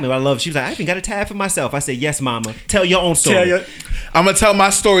 what got me, what I love, she was like, I even got a tab for myself. I said, yes, mama. Tell your own story. I'm gonna tell my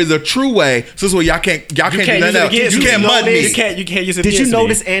story the true way. So this way y'all can't do nothing else. You can't mud me. You can't use it. Did you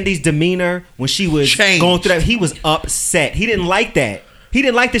notice Andy's demeanor when she was going through that? He was upset. He didn't like that. He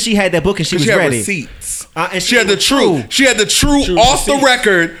didn't like that she had that book and she was ready. Receipts. And she had the true. She had the true off the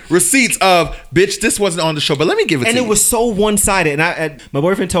record receipts of, bitch, this wasn't on the show, but let me give it to you. And it was so one sided. And my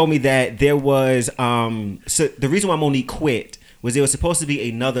boyfriend told me that there was so the reason why Monique quit was there was supposed to be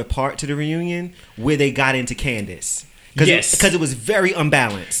another part to the reunion where they got into Candace. Because it was very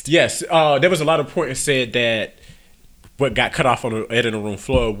unbalanced. Yes, there was a lot of reports said that what got cut off on the editing room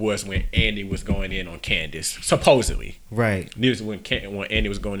floor was when Andy was going in on Candace, supposedly. Right. News when Andy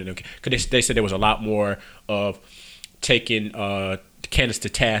was going in, because they said there was a lot more of taking Candace to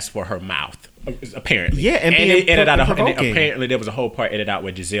task for her mouth, apparently. Yeah, and they edited out. And apparently, there was a whole part edited out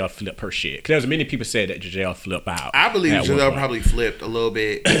where Giselle flipped her shit. Because there was many people said that Giselle flipped out. I believe Giselle probably flipped a little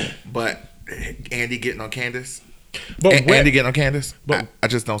bit, but Andy getting on Candace. Andy getting on Candace. But I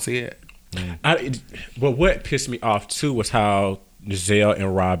just don't see it. But what pissed me off too was how Giselle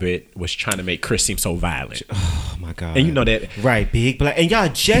and Robert was trying to make Chris seem so violent. Oh my god! And you know that, right? Big black, and y'all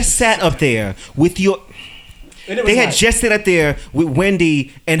just sat up there with your. They had just sat up there with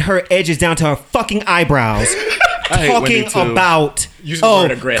Wendy and her edges down to her fucking eyebrows, talking about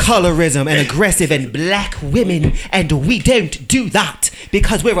colorism and aggressive and black women, and we don't do that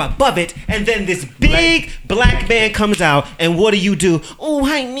because we're above it. And then this big black man comes out, and what do? Oh,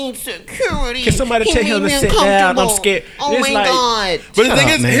 I need security. Can somebody tell him to sit down? I'm scared. Oh It's my like- God. But the Shut thing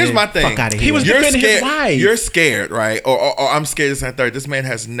up, is, man. here's my thing. Fuck outta here. He was You're defending his scared. wife. You're scared, right? Or I'm scared. This and that third. This man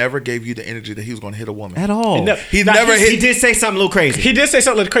has never gave you the energy that he was going to hit a woman At all. No, He now, never He hit. did say something a little crazy. He did say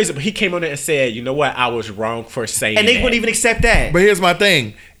something crazy, but he came on there and said, "You know what? I was wrong for saying." And they that. wouldn't even accept that. But here's my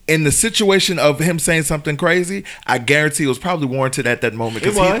thing. In the situation of him saying something crazy, I guarantee it was probably warranted at that moment.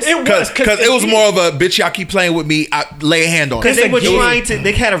 It was. Because it was more of a bitch. Y'all keep playing with me. I lay a hand on Because it. they were Again. trying to,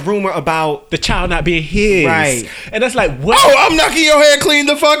 they had a rumor about, the child not being his, Right. And that's like, what? Oh, I'm knocking your hair clean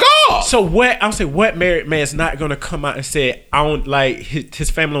the fuck off. So what? I'm saying, what married man's not gonna come out and say, I don't like his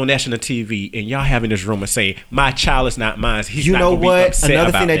family on national TV, and y'all having this rumor saying my child is not mine. He's you not know gonna be what? upset Another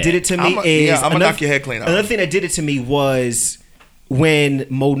about thing that did it to me I'm is gonna another- knock your head clean off. Another thing that did it to me was when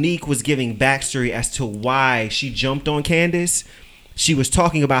Monique was giving backstory as to why she jumped on Candace. She was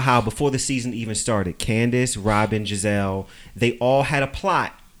talking about how before the season even started, Candace, Robin, Giselle, they all had a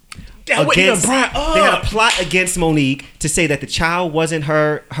plot. That wouldn't have brought up. They had a plot against Monique to say that the child wasn't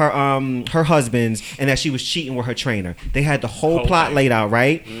her husband's and that she was cheating with her trainer. They had the whole plot thing. laid out,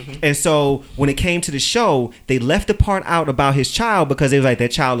 right? And so when it came to the show, they left the part out about his child because they was like,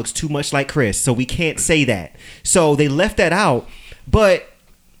 that child looks too much like Chris, so we can't say that. So they left that out. But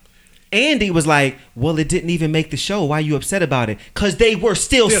Andy was like, well, it didn't even make the show. Why are you upset about it? Because they were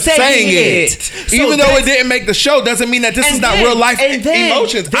still saying it. So Even though that's- it didn't make the show, doesn't mean that this is and not then- real life and then-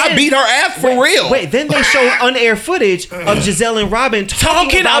 emotions. I then- beat her ass for real. Wait, then they show unair footage of Giselle and Robin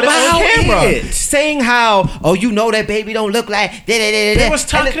talking about it about on camera, it. saying how, oh, you know that baby don't look like. They was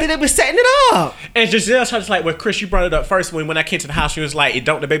talking- and they was setting it up. And Giselle started like, well, Chris, you brought it up first when I came to the house. She was like, it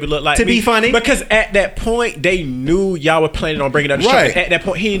don't the baby look like To me? be funny? Because at that point, they knew y'all were planning on bringing up the Right. show. At that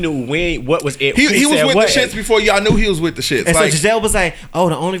point, he knew what was it. He who was said with what. the shits before y'all knew he was with the shits. And Like, so Giselle was like, oh,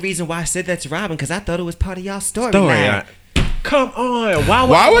 the only reason why I said that to Robin because I thought it was part of y'all storyline. Come on,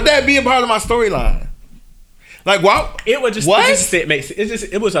 why would that be a part of my storyline? Like, why? it was just What?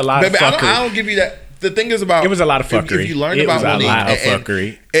 it was a lot Baby, of fuckery. I don't give you that. The thing is about It was a lot of fuckery. If you learn It about was a Monique lot of and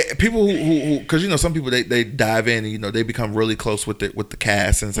fuckery. people who because you know some people they dive in and you know they become really close with the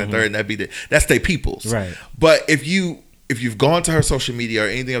cast and third and that's their peoples. Right. But if you've gone to her social media or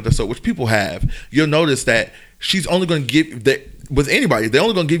anything of the sort, which people have, you'll notice that she's only going to give that with anybody. They're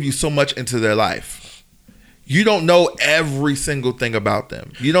only going to give you so much into their life. You don't know every single thing about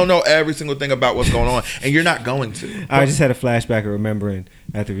them. You don't know every single thing about what's going on, and you're not going to. I just had a flashback of remembering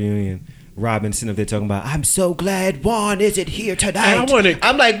at the reunion. Robin sitting up there talking about, I'm so glad Juan isn't here tonight.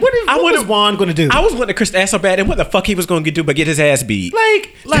 I'm like, what was Juan going to do? I was wanting Chris to ask so bad, and what the fuck he was going to do but get his ass beat?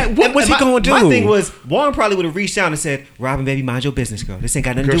 Like what was he going to do? My thing was, Juan probably would have reached out and said, Robin, baby, mind your business, girl. This ain't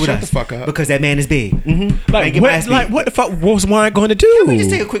got nothing to Girl, do with shut us. the fuck up. Because that man is big. Mm-hmm. What the fuck was Juan going to do? Can we just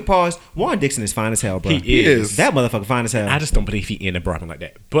take a quick pause? Juan Dixon is fine as hell, bro. He is. That motherfucker fine as hell. I just don't believe he ended up like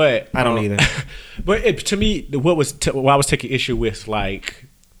that. But I don't either. But to me, what I was taking issue with, like,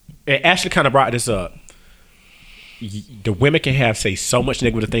 it actually kind of brought this up. The women can say so much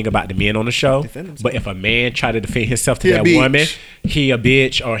negative thing about the men on the show, but if a man try to defend himself to He a that bitch. woman, he a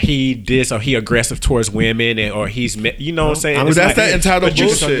bitch, or he this, or he aggressive towards women, or he's, you know what I'm saying? But It's that's like- that entitled but you-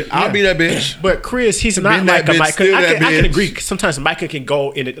 bullshit. I'll be that bitch. But Chris, he's not Been like that a bitch, Micah. still I that can bitch. agree. Sometimes Micah can go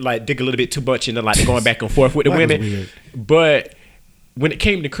in it, like dig a little bit too much into like going back and forth with the Micah's women. weird. But when it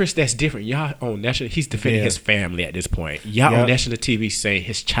came to Chris, that's different. Y'all on national, he's defending Yeah. his family at this point. Y'all Yep. on national TV saying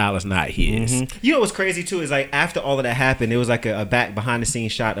his child is not his. You know what's crazy too is like after all of that happened, there was like a back behind the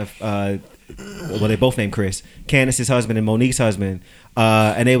scenes shot of well, they both named Chris, Candace's husband and Monique's husband,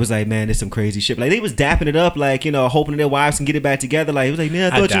 and they was like, man, there's some crazy shit. Like they was dapping it up, like you know, hoping their wives can get it back together. Like it was like,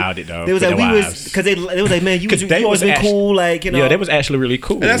 man, I thought doubt you. it, though, They was for like, their we was wives. because they was like, man, you 'Cause they always was been actu- cool, like you know. Yeah, that was actually really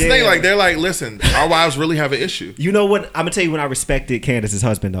cool. And that's the thing. Yeah. Like they're like, listen, our wives really have an issue. You know what? I'm gonna tell you when I respected Candace's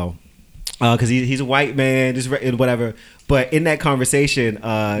husband though, because he's a white man, just whatever. But in that conversation,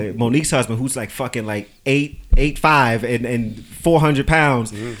 Monique's husband, who's like fucking like 8'5" and 400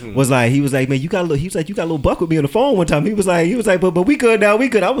 pounds, was like, he was like, man, you got a little. He was like, you got a little buck with me on the phone one time. He was like, but we good now, we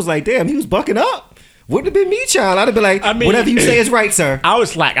good. I was like, damn, he was bucking up. Wouldn't have been me, child. I'd have been like, I mean- whatever you say is right, sir. I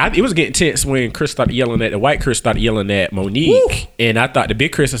was like, it was getting tense when Chris started yelling at the white Chris started yelling at Monique, Woo. and I thought the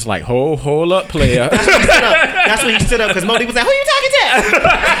big Chris was like, hold up, player. That's when he stood up because Monique was like, who you talking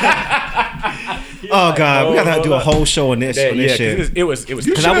to? Oh God, we gotta do a whole show on this, Yeah, shit. 'cause it was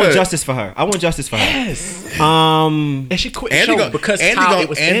Because I want should. justice for her. I want justice for her. yes. Um, And she quit the show because Andy's how going it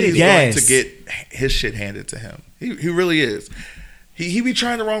was Andy's edited. Yes. going to get his shit handed to him. He really is. He be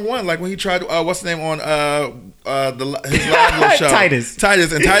trying the wrong one. Like when he tried what's the name on his live little show, Titus,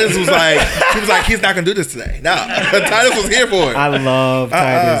 and Titus was like he's not gonna do this today. No, Titus was here for it. I love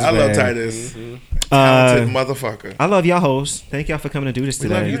Titus. I love Titus. Talented motherfucker. I love y'all hoes. Thank y'all for coming to do this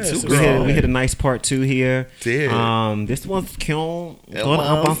today. love you too, we girl. hit a nice part 2 here. Did. This one's cool. A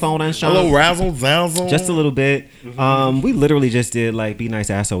little razzle dazzle. Just a little bit. We literally just did like be nice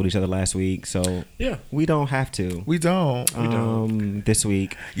asshole with each other last week, so Yeah. we don't have to. We don't. This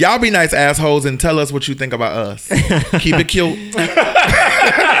week. Y'all be nice assholes and tell us what you think about us. Keep it cute.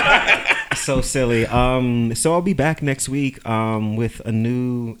 So silly. So I'll be back next week with a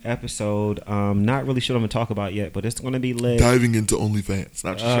new episode. Not really sure what I'm gonna talk about yet, but it's gonna be lit. Diving into OnlyFans.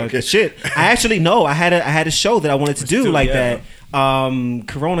 Not just joking. Shit. I actually know I had a show that I wanted to do like that.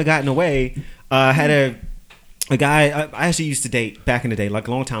 Corona got in the way. I had a guy I actually used to date back in the day, like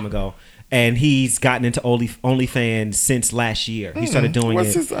a long time ago. And he's gotten into OnlyFans since last year. He started doing What's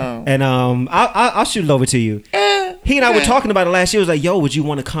it. his, And I'll shoot it over to you. He and I were talking about it last year. He was like, yo, would you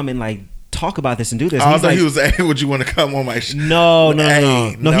want to come and like talk about this and do this? I He's thought like, he was like, hey, would you want to come on my show? No.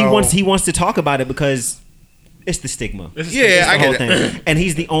 Hey, He wants to talk about it because it's the stigma. I get it. Thing. And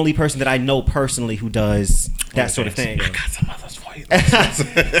he's the only person that I know personally who does that sort of thing. I got some others for you.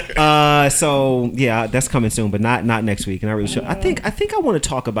 So yeah, that's coming soon, but not next week. And I really should. I think I want to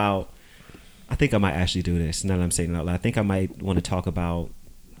talk about. I think I might actually do this. Now that I'm saying it out loud, I think I might want to talk about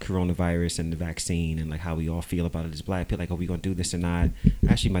coronavirus and the vaccine and like how we all feel about it as black people. Like, are we gonna do this or not? I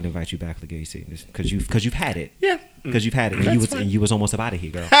actually might invite you back, Legacy, because you've had it. Yeah, because you've had it, and you was almost up out of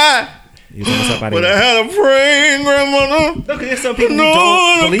here, girl. You was almost up out of but here. I had a praying grandmother. Look, there's some people who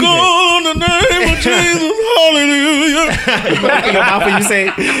don't believe it. In the name of Jesus, hallelujah. You open your mouth when you say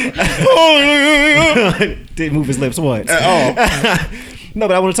Hallelujah. didn't move his lips once. No,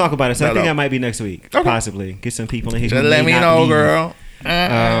 but I want to talk about it. So I think that might be next week, possibly. Get some people in here. Just who let may me not know, be. girl.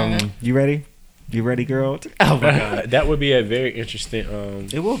 You ready? You ready, girl? Oh my god. That would be a very interesting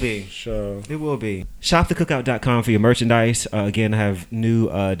It will be. show. It will be. ShopTheCookout.com for your merchandise. Again, I have new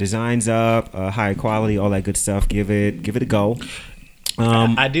designs up, higher quality, all that good stuff. Give it a go.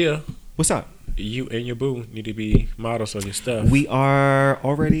 Idea. What's up? You and your boo need to be models on your stuff. We are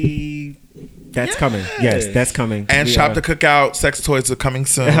already. That's coming. Yes, that's coming. And We Shop are. the Cookout sex toys are coming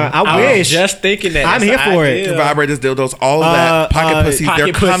soon. I wish. was just thinking that. I'm That's here the for it. idea. Vibrators, dildos, all of that. Pocket pussies, pocket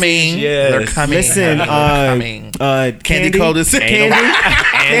they're pussies, coming. yes. They're coming. Listen, They're coming. Candy coated.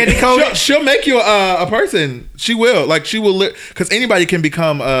 Candy coated. She'll make you a person. She will. Like she will, because anybody can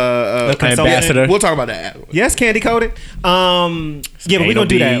become a ambassador. We'll talk about that. Yes, candy coated. Yeah, but we're gonna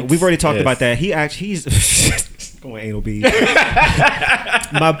do that. beads. We've already talked Yes. about that. He's going anal beads.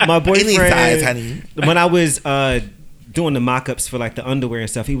 my boyfriend. Any size, honey. When I was doing the mock-ups for like the underwear and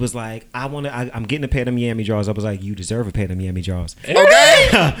stuff, he was like, I'm getting a pair of Miami drawers. I was like, you deserve a pair of Miami drawers.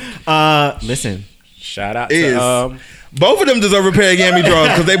 Okay. Listen, Shout out Is. to Both of them deserve a pair of Yammy drawers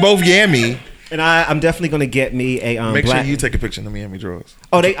because they both Yammy. and I'm definitely gonna get me a Make black. sure you take a picture of the Miami drawers.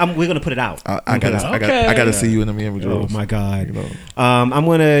 We're gonna put it out. I gotta see you in the Miami Oh drawers. my god! You know. I'm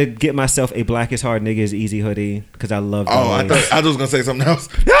gonna get myself a Blackest Hard Niggas Easy hoodie because I love. Oh, I those. thought I was gonna say something else.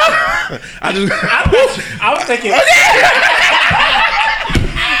 I was thinking.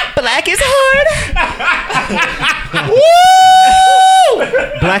 Black is hard.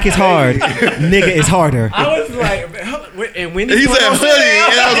 Black is hard. Nigga is harder. I was like, and when He he's going said on hoodie, sale?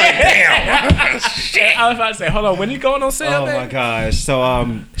 and I was like, damn. Shit. I was about to say, hold on, when he's going on sale? Oh man? my gosh. So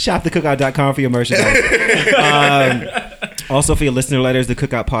shopthecookout.com for your merchandise. Also for your listener letters, the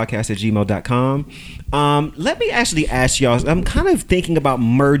cookoutpodcast@gmail.com. Let me actually ask y'all, I'm kind of thinking about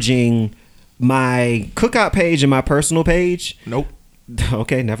merging my cookout page and my personal page. Nope.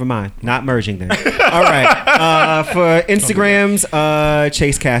 Okay, never mind. Not merging then. All right. For Instagrams,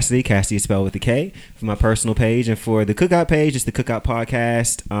 Chase Cassidy. Cassidy is spelled with a K. For my personal page, and for the Cookout page, it's the Cookout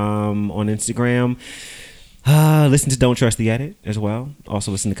Podcast on Instagram. Listen to Don't Trust the Edit as well. Also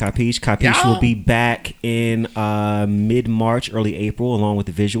listen to Capiche. Capiche will be back in mid-March, early April, along with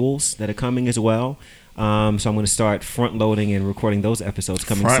the visuals that are coming as well. So I'm going to start front loading and recording those episodes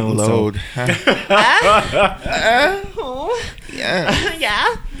coming Front soon. load. Yeah.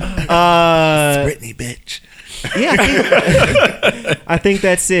 Britney, bitch. Yeah, I think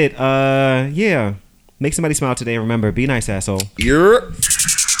that's it. Yeah. Make somebody smile today. Remember, be nice, asshole. You're.